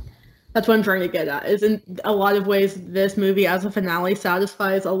 That's what I'm trying to get at. Is in a lot of ways, this movie as a finale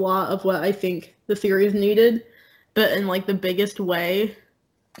satisfies a lot of what I think the series needed, but in, like, the biggest way,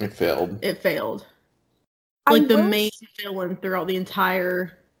 it failed. Like, the main villain throughout the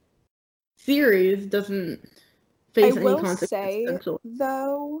entire series doesn't face any consequences. I will say,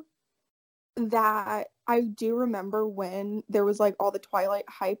 though, that I do remember when there was, like, all the Twilight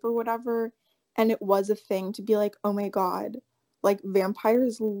hype or whatever, and it was a thing to be like, oh my god, like,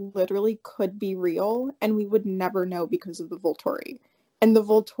 vampires literally could be real, and we would never know because of the Volturi. And the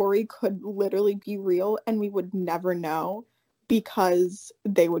Volturi could literally be real, and we would never know because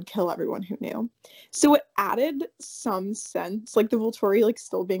they would kill everyone who knew. So it added some sense, like, the Volturi, like,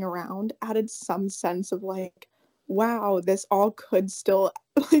 still being around, added some sense of, like, wow, this all could still,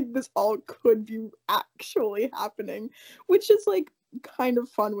 like, this all could be actually happening, which is, like, kind of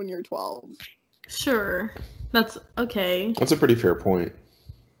fun when you're 12. Sure. That's okay. That's a pretty fair point.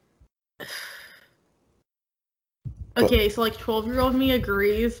 Okay, so, like, 12-year-old me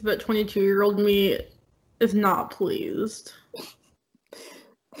agrees, but 22-year-old me is not pleased.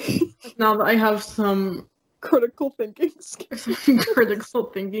 Now that I have some critical thinking skills.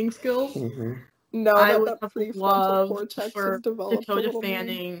 No, I would that have prefrontal loved cortex for has developed a Dakota little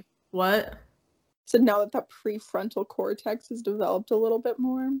Fanning. What? So now that prefrontal cortex has developed a little bit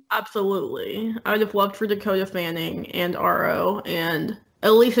more? Absolutely. I would have loved for Dakota Fanning and Aro and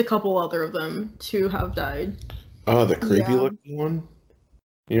at least a couple other of them to have died. Oh, the creepy looking one?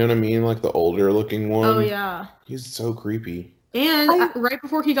 You know what I mean? Like the older looking one? Oh, yeah. He's so creepy. And right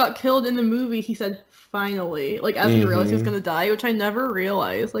before he got killed in the movie, he said, finally. Like, as he realized he was going to die, which I never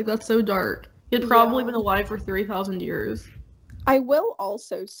realized. Like, that's so dark. He had probably been alive for 3,000 years. I will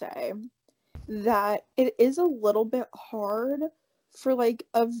also say that it is a little bit hard for, like,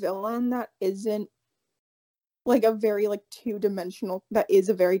 a villain that isn't, like, a very, like, two-dimensional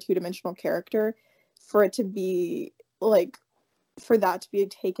character, for it to be, like, for that to be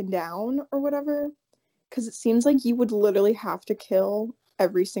taken down or whatever. Because it seems like you would literally have to kill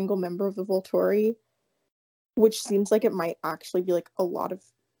every single member of the Volturi, which seems like it might actually be, like, a lot of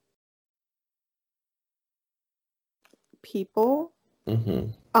people.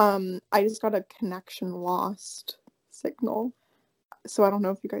 Mm-hmm. I just got a connection lost signal, so I don't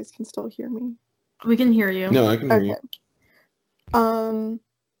know if you guys can still hear me. We can hear you. No, I can hear you.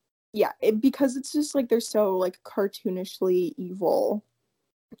 Yeah, because it's just like they're so like cartoonishly evil.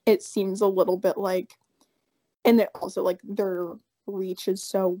 It seems a little bit like, and it also like their reach is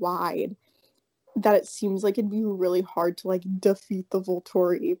so wide that it seems like it'd be really hard to like defeat the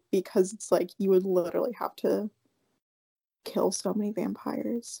Volturi, because it's like you would literally have to kill so many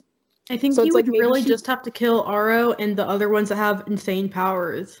vampires. I think So you it's would like maybe really she- just have to kill Aro and the other ones that have insane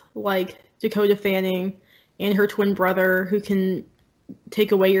powers, like Dakota Fanning and her twin brother, who can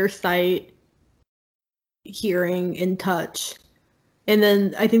take away your sight, hearing, and touch. And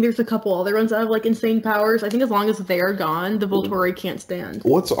then I think there's a couple other ones that have like insane powers. I think as long as they're gone, the Volturi can't stand.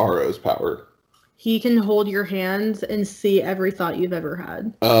 What's Aro's power? He can hold your hands and see every thought you've ever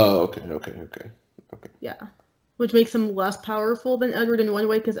had. Oh, okay. Yeah. Which makes him less powerful than Edward in one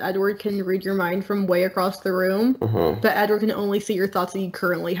way, because Edward can read your mind from way across the room. Uh-huh. But Edward can only see your thoughts that you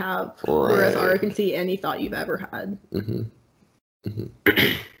currently have. Right. Whereas Aro can see any thought you've ever had. Mm-hmm.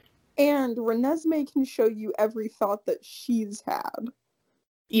 Mm-hmm. And Renesmee can show you every thought that she's had.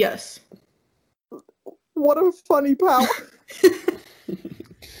 Yes. What a funny power.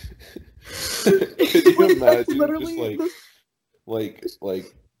 Could you Like, that's imagine literally just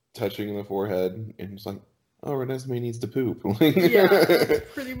like touching in the forehead and just like, oh, Renesmee needs to poop. Yeah,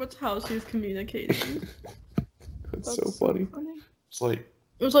 that's pretty much how she's communicating. That's so funny. It's like,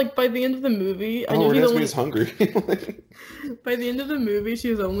 It was like by the end of the movie, I oh, know she's Renesmee's hungry. by the end of the movie, she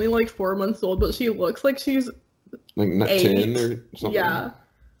was only like 4 months old, but she looks like she's like not 8. 10 or something. Yeah.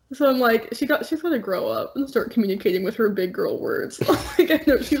 So I'm like, she's got to grow up and start communicating with her big girl words. Like, I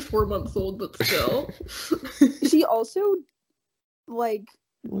know she's 4 months old, but still. She also, like,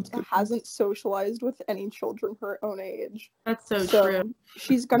 That's good. hasn't socialized with any children her own age. That's so true.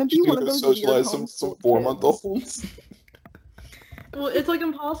 She's gonna be She's one of gonna those socialize weird some homeschooled 4-month-olds. Well, it's like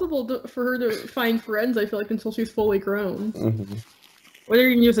impossible for her to find friends, I feel like, until she's fully grown. Mm-hmm. Whether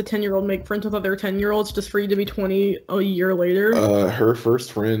you can use a 10-year-old make friends with other 10-year-olds just for you to be 20 a year later. Her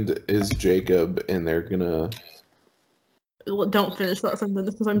first friend is Jacob, and they're gonna Don't finish that sentence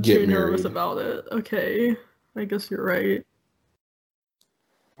because I'm get too nervous married. about it. Okay, I guess you're right.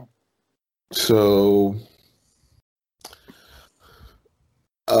 So,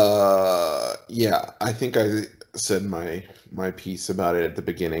 yeah, I think I said my piece about it at the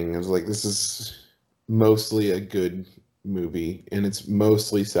beginning. I was like, this is mostly a good movie, and it's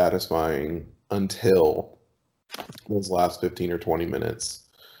mostly satisfying until those last 15 or 20 minutes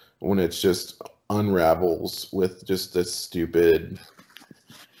when it's just unravels with just this stupid,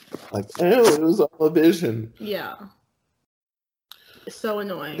 like, oh, it was all a vision. Yeah. It's so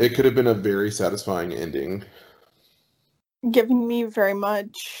annoying. It could have been a very satisfying ending. Giving me very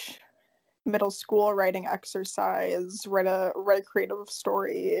much middle school writing exercise, write a creative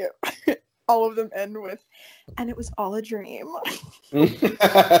story. All of them end with, and it was all a dream. This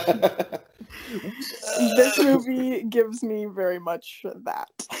movie gives me very much that.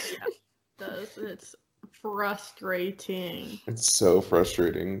 Yeah, it does. It's frustrating. It's so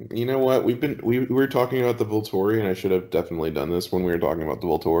frustrating. You know what? We were talking about the Volturi, and I should have definitely done this when we were talking about the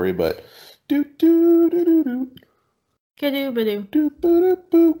Volturi, but do do do do do Kadoo badoo. do do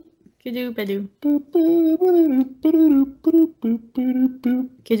do Kadoo badoo. do.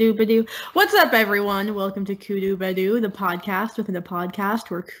 Kadoo badoo. What's up, everyone? Welcome to Kudu Badoo, the podcast within a podcast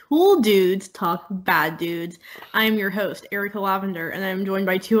where cool dudes talk bad dudes. I am your host, Erica Lavender, and I'm joined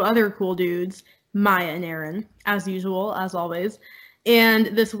by two other cool dudes, Maya and Aaron, as usual, as always. And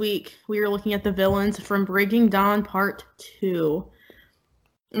this week, we are looking at the villains from Breaking Dawn Part 2.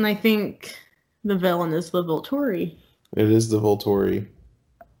 And I think the villain is the Volturi. It is the Volturi.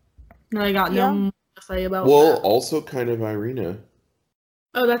 And I got no more to say about Well, that. also kind of Irina.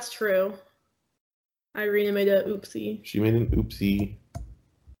 Oh, that's true. Irina made a oopsie. She made an oopsie.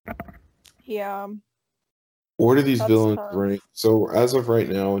 Yeah. Where do these That's villains tough. rank? So as of right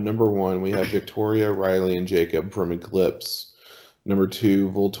now, number 1, we have Victoria, Riley, and Jacob from Eclipse. Number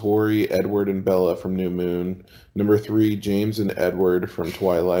 2, Volturi, Edward, and Bella from New Moon. Number 3, James and Edward from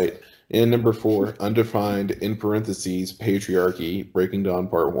Twilight. And number 4, Undefined, in parentheses, Patriarchy, Breaking Dawn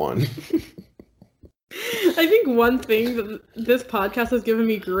Part 1. I think one thing that this podcast has given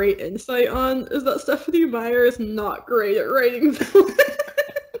me great insight on is that Stephanie Meyer is not great at writing villains.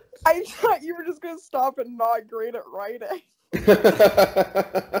 I thought you were just gonna stop at not great at writing.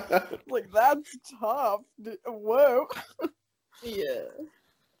 Like, that's tough. Whoa. Yeah.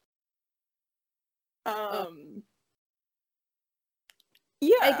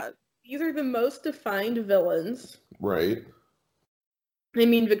 Yeah. these are the most defined villains. Right. I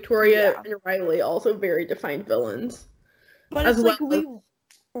mean, Victoria Yeah. and Riley also very defined villains. But As it's like well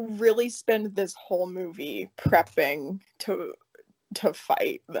we really spend this whole movie prepping to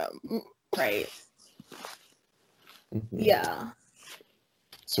fight them. Right. Mhm. Yeah.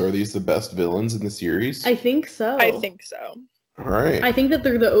 So are these the best villains in the series? I think so. I think so. All right. I think that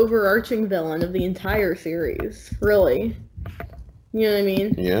they're the overarching villain of the entire series. Really. You know what I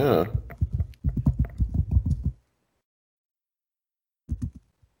mean? Yeah.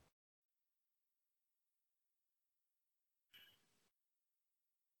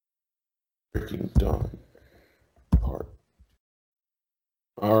 Breaking Dawn part.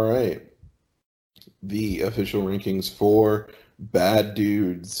 All right. The official rankings for bad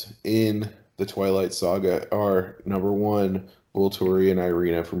dudes in the Twilight Saga are number 1, Volturi and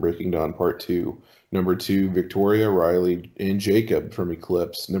Irina from Breaking Dawn Part 2. Number 2, Victoria, Riley, and Jacob from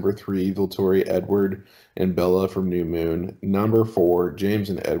Eclipse. Number 3, Volturi, Edward, and Bella from New Moon. Number 4, James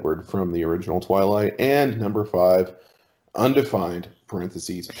and Edward from the original Twilight. And number 5, undefined,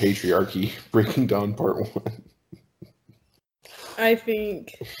 parentheses, Patriarchy, Breaking Dawn Part 1. I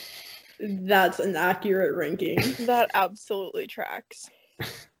think that's an accurate ranking. That absolutely tracks.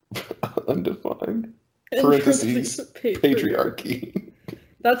 Undefined, parentheses, Patriarchy.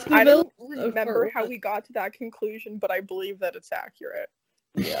 That's the I villain don't of remember part how one. we got to that conclusion, but I believe that it's accurate.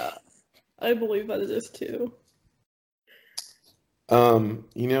 Yeah. I believe that it is too.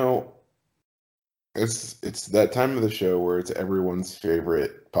 You know, it's that time of the show where it's everyone's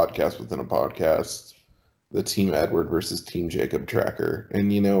favorite podcast within a podcast, the Team Edward versus Team Jacob tracker.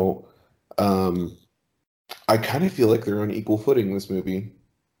 And you know, I kind of feel like they're on equal footing this movie,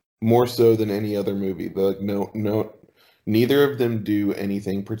 more so than any other movie. Neither of them do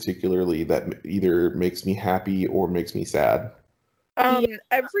anything particularly that either makes me happy or makes me sad. Yeah.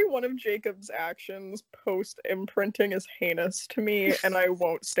 Every one of Jacob's actions post imprinting is heinous to me, and I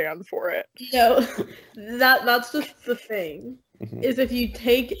won't stand for it. No, that's just the thing. Mhm. Is if you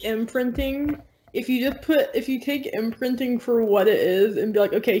take imprinting, if you take imprinting for what it is and be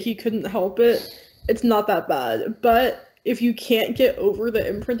like, okay, he couldn't help it, it's not that bad. But if you can't get over the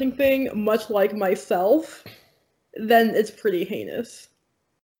imprinting thing, much like myself, then it's pretty heinous.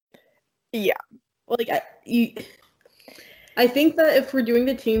 Yeah. Like I think that if we're doing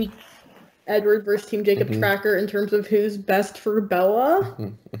the Team Edward versus Team Jacob Mhm. tracker in terms of who's best for Bella,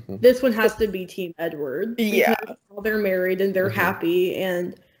 Mhm, mhm. this one has to be Team Edward. Yeah. Because they're married and they're Mhm. happy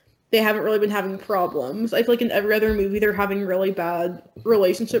and they haven't really been having problems. I feel like in every other movie they're having really bad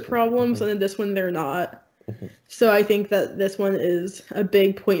relationship problems, and in this one they're not. Mhm. So I think that this one is a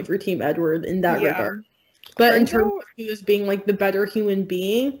big point for Team Edward in that Yeah. regard. But in Turns terms out- of who is being like the better human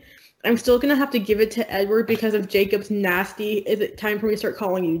being, I'm still gonna have to give it to Edward because of Jacob's nasty "is it time for me to start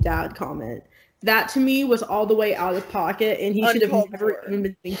calling you dad" comment. That to me was all the way out of pocket, and he should have Uncalled never for. even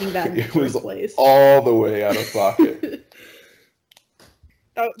been thinking that in the It was first place. all the way out of pocket.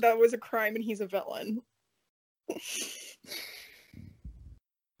 That was a crime, and he's a villain.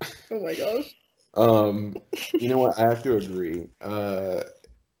 Oh my gosh. You know what? I have to agree.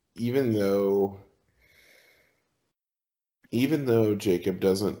 Even though Jacob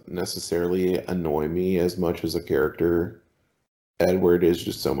doesn't necessarily annoy me as much as a character, Edward is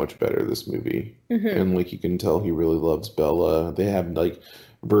just so much better this movie. Mhm. And like you can tell he really loves Bella. They have like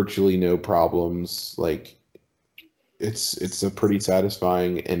virtually no problems. Like it's a pretty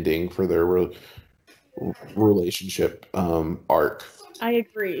satisfying ending for their relationship arc. I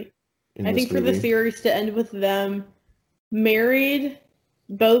agree. in I this think for the movie. series to end with them married,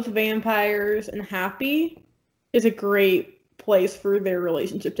 both vampires, and happy is a great place for their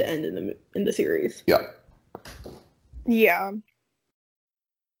relationship to end in the series. Yeah, Yeah.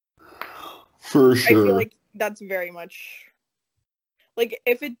 for I sure. feel like that's very much like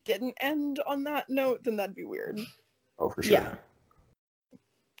if it didn't end on that note, then that'd be weird. Oh, for sure. Yeah.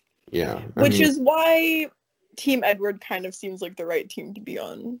 Yeah. Which is why Team Edward kind of seems like the right team to be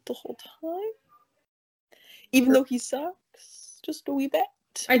on the whole time. Even though he sucks just a wee bit.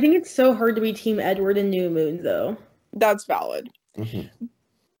 I think it's so hard to be Team Edward in New Moon, though. That's valid. Mhm.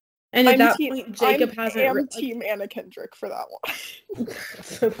 And at I'm that team- point, Jacob I hasn't. am Team Anna Kendrick for that one.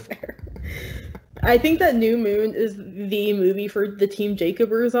 So fair. I think that New Moon is the movie for the Team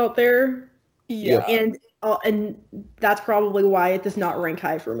Jacobers out there, Yeah. and that's probably why it does not rank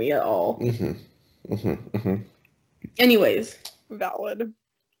high for me at all. Mhm. Mhm. Mhm. Anyways, Valid.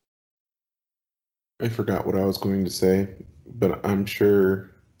 I forgot what I was going to say, but I'm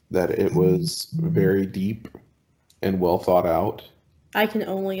sure that it was very deep and well thought out I can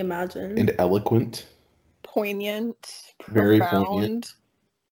only imagine. and eloquent. Poignant. Very Profound. poignant.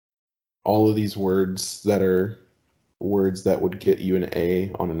 all of these words that are words that would get you an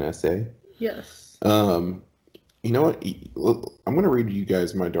A on an essay. Yes. You know what? I'm gonna read you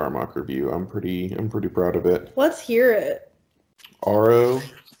guys my Darmok review. I'm pretty proud of it. Let's hear it. Aro,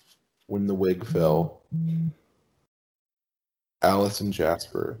 when the wig fell. Alice and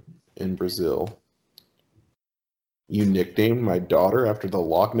Jasper in Brazil. You nicknamed my daughter after the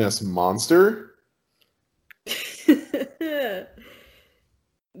Loch Ness Monster?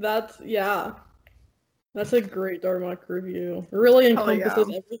 That's a great Darmok review. It really encompasses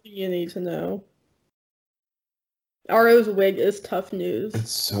everything you need to know. Aro's wig is tough news.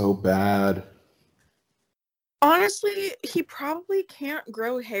 It's so bad. Honestly, he probably can't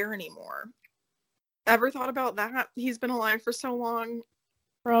grow hair anymore. Ever thought about that? He's been alive for so long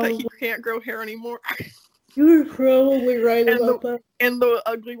that he can't grow hair anymore. You're probably right about that. And the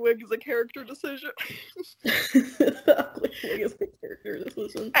ugly wig is a character decision. The ugly wig is a character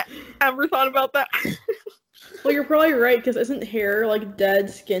decision. Ever thought about that? Well, you're probably right, because isn't hair like dead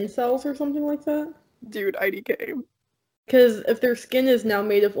skin cells or something like that? Dude, IDK. Because if their skin is now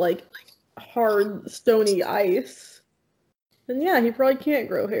made of like hard, stony ice, then yeah, he probably can't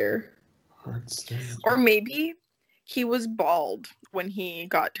grow hair. Hard stone. Or maybe he was bald when he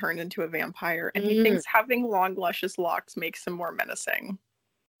got turned into a vampire, and he thinks having long, luscious locks makes him more menacing.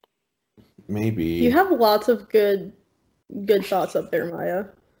 Maybe. You have lots of good thoughts up there, Maya.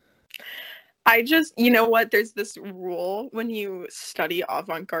 You know what? There's this rule when you study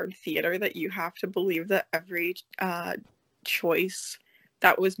avant-garde theater that you have to believe that every choice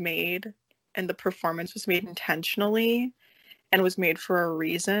that was made and the performance was made intentionally and was made for a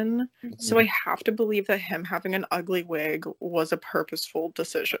reason. Mm-hmm. So I have to believe that him having an ugly wig was a purposeful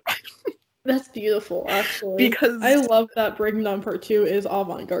decision. That's beautiful, actually. Because I love that Breaking Dawn Part 2 is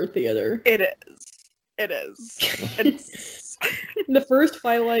avant-garde theater. It is. It's... The first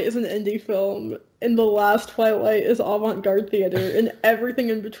Twilight is an indie film, and the last Twilight is avant-garde theater, and everything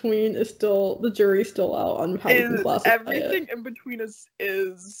in between is still, the jury's still out on how you can classify everything it. In between is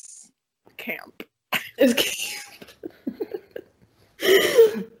camp. Is camp.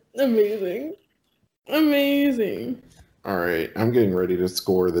 Amazing. All right, I'm getting ready to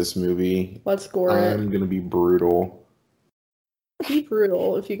score this movie. Let's score it. I'm gonna be brutal. Be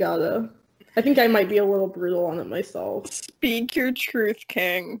brutal if you gotta. I think I might be a little brutal on it myself. Speak your truth,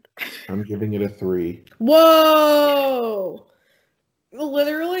 King. I'm giving it a 3. Whoa!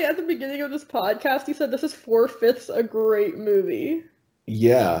 Literally, at the beginning of this podcast, you said this is 4/5 a great movie.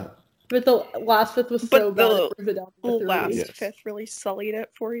 Yeah. But the last fifth was so bad. The last fifth really sullied it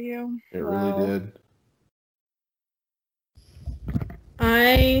for you. It really did.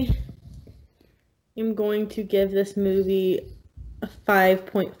 I am going to give this movie a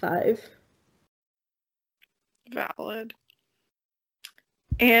 5.5. Valid.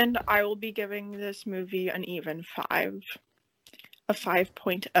 And I will be giving this movie an even 5. A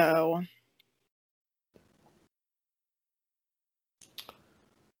 5.0.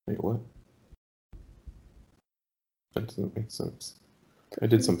 Wait, what? That doesn't make sense. I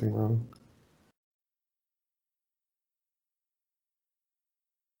did something wrong.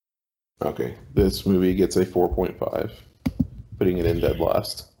 Okay, this movie gets a 4.5, putting it in dead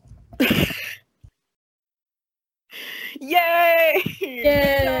last. Yay! Yay!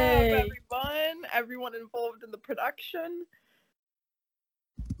 Good job, everyone! Everyone involved in the production.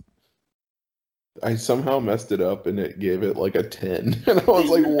 I somehow messed it up and it gave it like a 10. And I was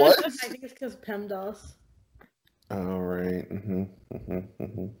like, what? I think it's because PEMDAS. All right.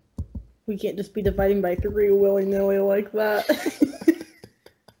 We can't just be dividing by 3 willy-nilly like that.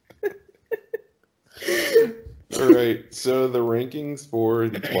 Alright, so the rankings for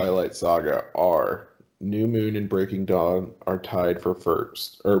the Twilight Saga are New Moon and Breaking Dawn are tied for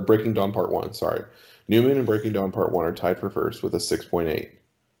first. Or Breaking Dawn Part 1, sorry. New Moon and Breaking Dawn Part 1 are tied for first with a 6.8.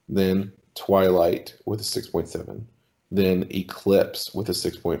 Then Twilight with a 6.7. Then Eclipse with a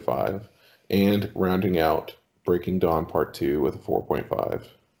 6.5. And rounding out Breaking Dawn Part 2 with a 4.5.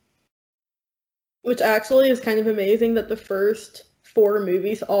 Which actually is kind of amazing that the first 4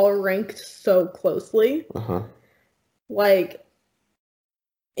 movies all ranked so closely. Uh-huh. Like,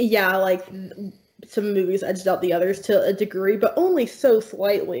 yeah, like, some movies edged out the others to a degree, but only so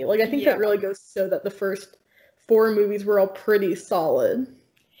slightly. Like, I think that really goes to show that the first 4 movies were all pretty solid.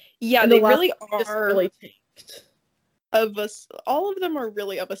 Yeah, they really are. Just really tanked. All of them are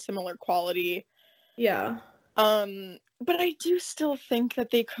really of a similar quality. Yeah. But I do still think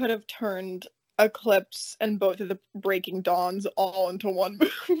that they could have turned Eclipse and both of the Breaking Dawns all into one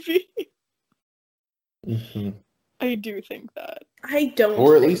movie. Mm-hmm. I do think that. I don't.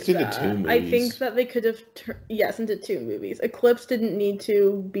 Or at think least into that. 2 movies. I think that they could have, yes, into 2 movies. Eclipse didn't need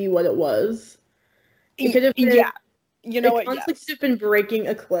to be what it was. It could have been. Yeah. You know It what? honestly Yes. could have been Breaking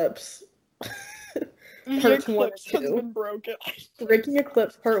Eclipse. The Parts 1 eclipse and has 2. been broken. Breaking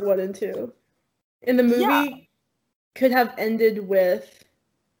Eclipse Part 1 and 2. And the movie Yeah. could have ended with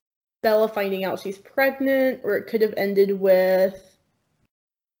Bella finding out she's pregnant, or it could have ended with,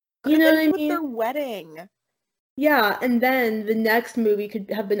 you know what I With mean? their wedding. Yeah, and then the next movie could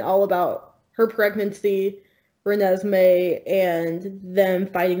have been all about her pregnancy, Renesmee, and them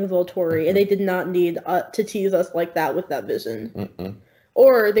fighting Volturi, and they did not need to tease us like that with that vision. Mm-mm.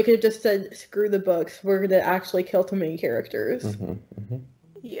 Or they could have just said, screw the books, we're going to actually kill too many characters. Mm-hmm. Mm-hmm.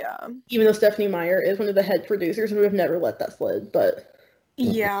 Yeah. Even though Stephanie Meyer is one of the head producers, and we've never let that slide, but...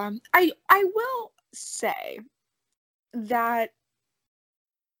 Yeah. I will say that,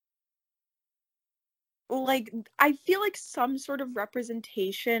 like, I feel like some sort of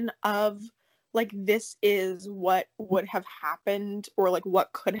representation of, like, this is what would have happened, or, like,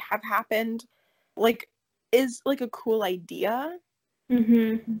 what could have happened, like, is, like, a cool idea.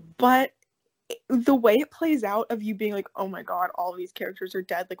 Mm-hmm. But the way it plays out of you being like, oh my god, all of these characters are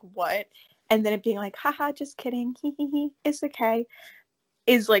dead, like, what? And then it being like, haha, just kidding, it's okay,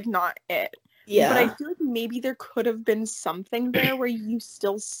 is, like, not it. Yeah. But I feel like maybe there could have been something there where you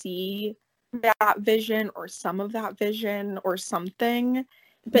still see that vision, or some of that vision, or something.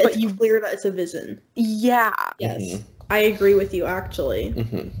 But it's you clear that it's a vision. Yeah. Yes. Mhm. I agree with you, actually.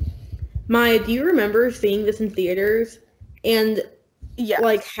 Mm-hmm. Maya, do you remember seeing this in theaters? And, Yeah.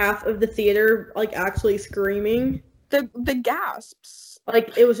 like, half of the theater, like, actually screaming? The gasps.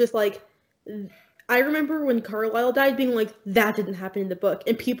 Like, it was just like... I remember when Carlisle died being like, that didn't happen in the book.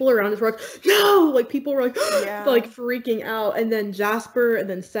 And people around us were like, no! Like, people were like, Yeah. like, freaking out. And then Jasper, and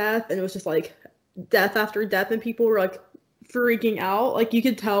then Seth, and it was just like, death after death, and people were like, freaking out. Like, you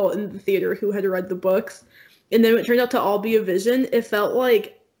could tell in the theater who had read the books. And then when it turned out to all be a vision, it felt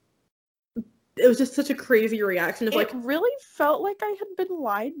like it was just such a crazy reaction of, like, It really felt like I had been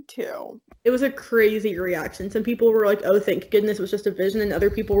lied to. it was a crazy reaction. Some people were like, oh, thank goodness it was just a vision, and other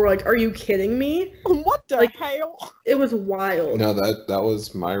people were like, are you kidding me? What the Like, hell? It was wild. No, that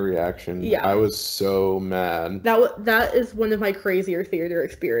was my reaction. Yeah. I was so mad. That is one of my crazier theater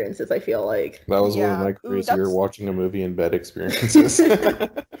experiences, I feel like. That was one Yeah. of my Ooh, crazier that's- watching a movie in bed experiences.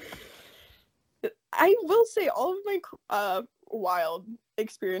 I will say all of my wild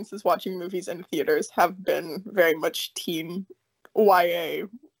experiences watching movies in theaters have been very much teen YA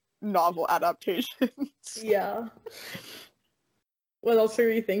novel adaptations. Yeah. What else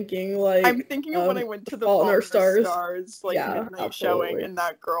are you thinking? Like, I'm thinking of when I went to the Fault in Our Stars, Stars. like, Yeah, midnight showing, absolutely. and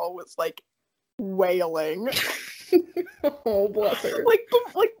that girl was like wailing. oh, bless her.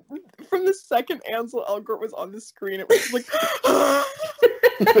 like from the second Ansel Elgort was on the screen, it was like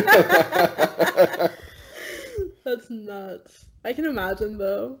That's nuts. I can imagine,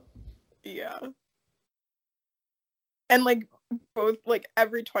 though. yeah. And like both, like,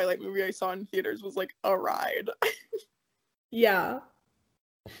 every Twilight movie I saw in theaters was like a ride. Yeah.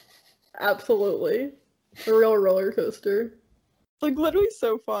 Absolutely. A real roller coaster. Like, literally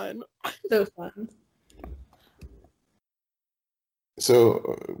so fun. So fun.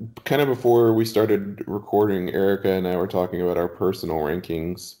 So, kind of before we started recording, Erica and I were talking about our personal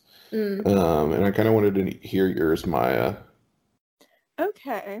rankings. Mm. And I kind of wanted to hear yours, Maya.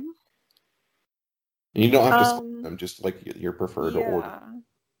 Okay. You don't have to say Um, them, just like your preferred order.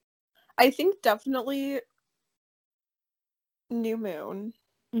 I think definitely New Moon.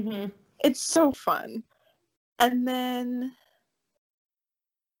 Mm-hmm. It's so fun. And then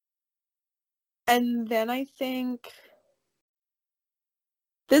I think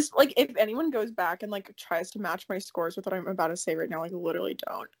this, like, if anyone goes back and, like, tries to match my scores with what I'm about to say right now, like, literally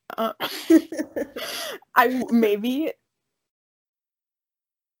don't. Maybe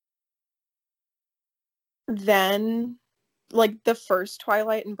then, like, the first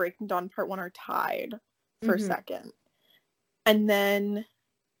Twilight and Breaking Dawn Part 1 are tied for Mhm. second. And then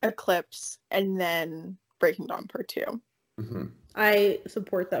Eclipse, and then Breaking Dawn Part 2. Mm-hmm. I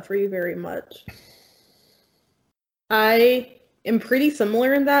support that for you very much. I am pretty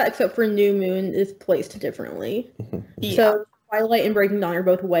similar in that, except for New Moon is placed differently. Yeah. So Twilight and Breaking Dawn are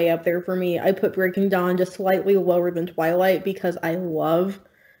both way up there for me. I put Breaking Dawn just slightly lower than Twilight because I love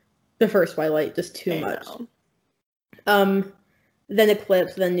the first Twilight just too I much. know. Then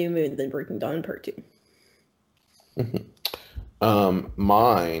Eclipse, then New Moon, then Breaking Dawn Part 2.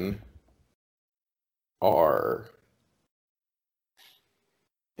 Mine are,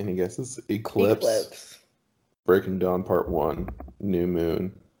 any guesses? Eclipse, Breaking Dawn Part 1, New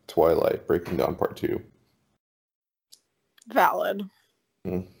Moon, Twilight, Breaking Dawn Part 2. Valid.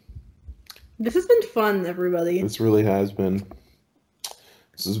 This has been fun, everybody. This really has been.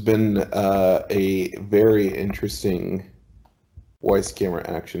 This has been a very interesting Weiss camera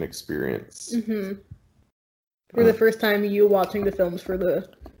action experience. Mm-hmm. For the first time, you watching the films for the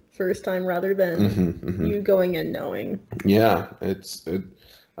first time rather than you going in knowing. Yeah, I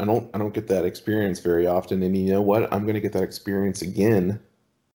don't get that experience very often, and you know what? I'm gonna get that experience again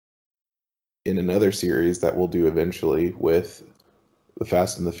in another series that we'll do eventually with the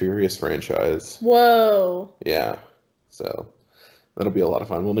Fast and the Furious franchise. Whoa. Yeah, so that'll be a lot of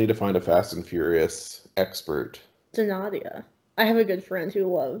fun. We'll need to find a Fast and Furious expert. Nadia. I have a good friend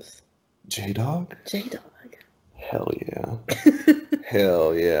who loves J-Dog? J-Dog. Hell yeah.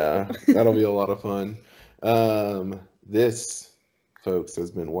 Hell yeah. That'll be a lot of fun. This, folks,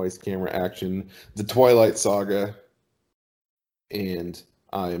 has been Weiss Camera Action, the Twilight Saga. And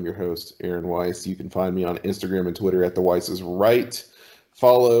I am your host, Aaron Weiss. You can find me on Instagram and Twitter at The Weiss is Right.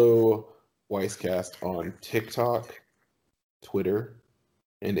 Follow Weisscast on TikTok, Twitter,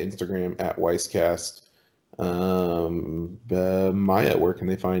 and Instagram at Weisscast. Maya, where can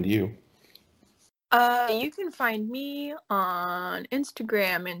they find you? You can find me on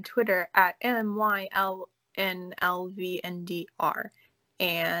Instagram and Twitter at MYLNLVNDR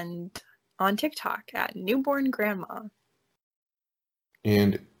and on TikTok at Newborn Grandma.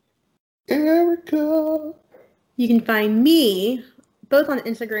 And Erica. You can find me both on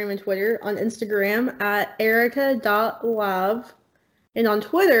Instagram and Twitter. On Instagram at erica.lav and on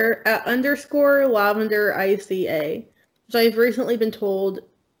Twitter at _lavenderica, which I've recently been told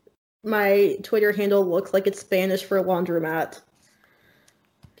my Twitter handle looks like it's Spanish for laundromat.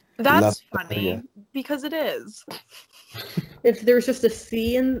 That's funny because it is. If there's a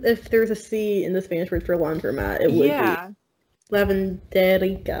C in the Spanish word for laundromat, it would be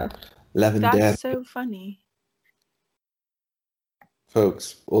Lavenderica. That's so funny.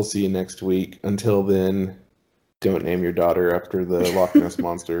 Folks, we'll see you next week. Until then, don't name your daughter after the Loch Ness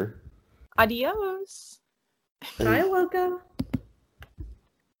Monster. Adios. Bye, Loca.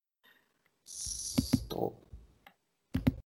 Stop.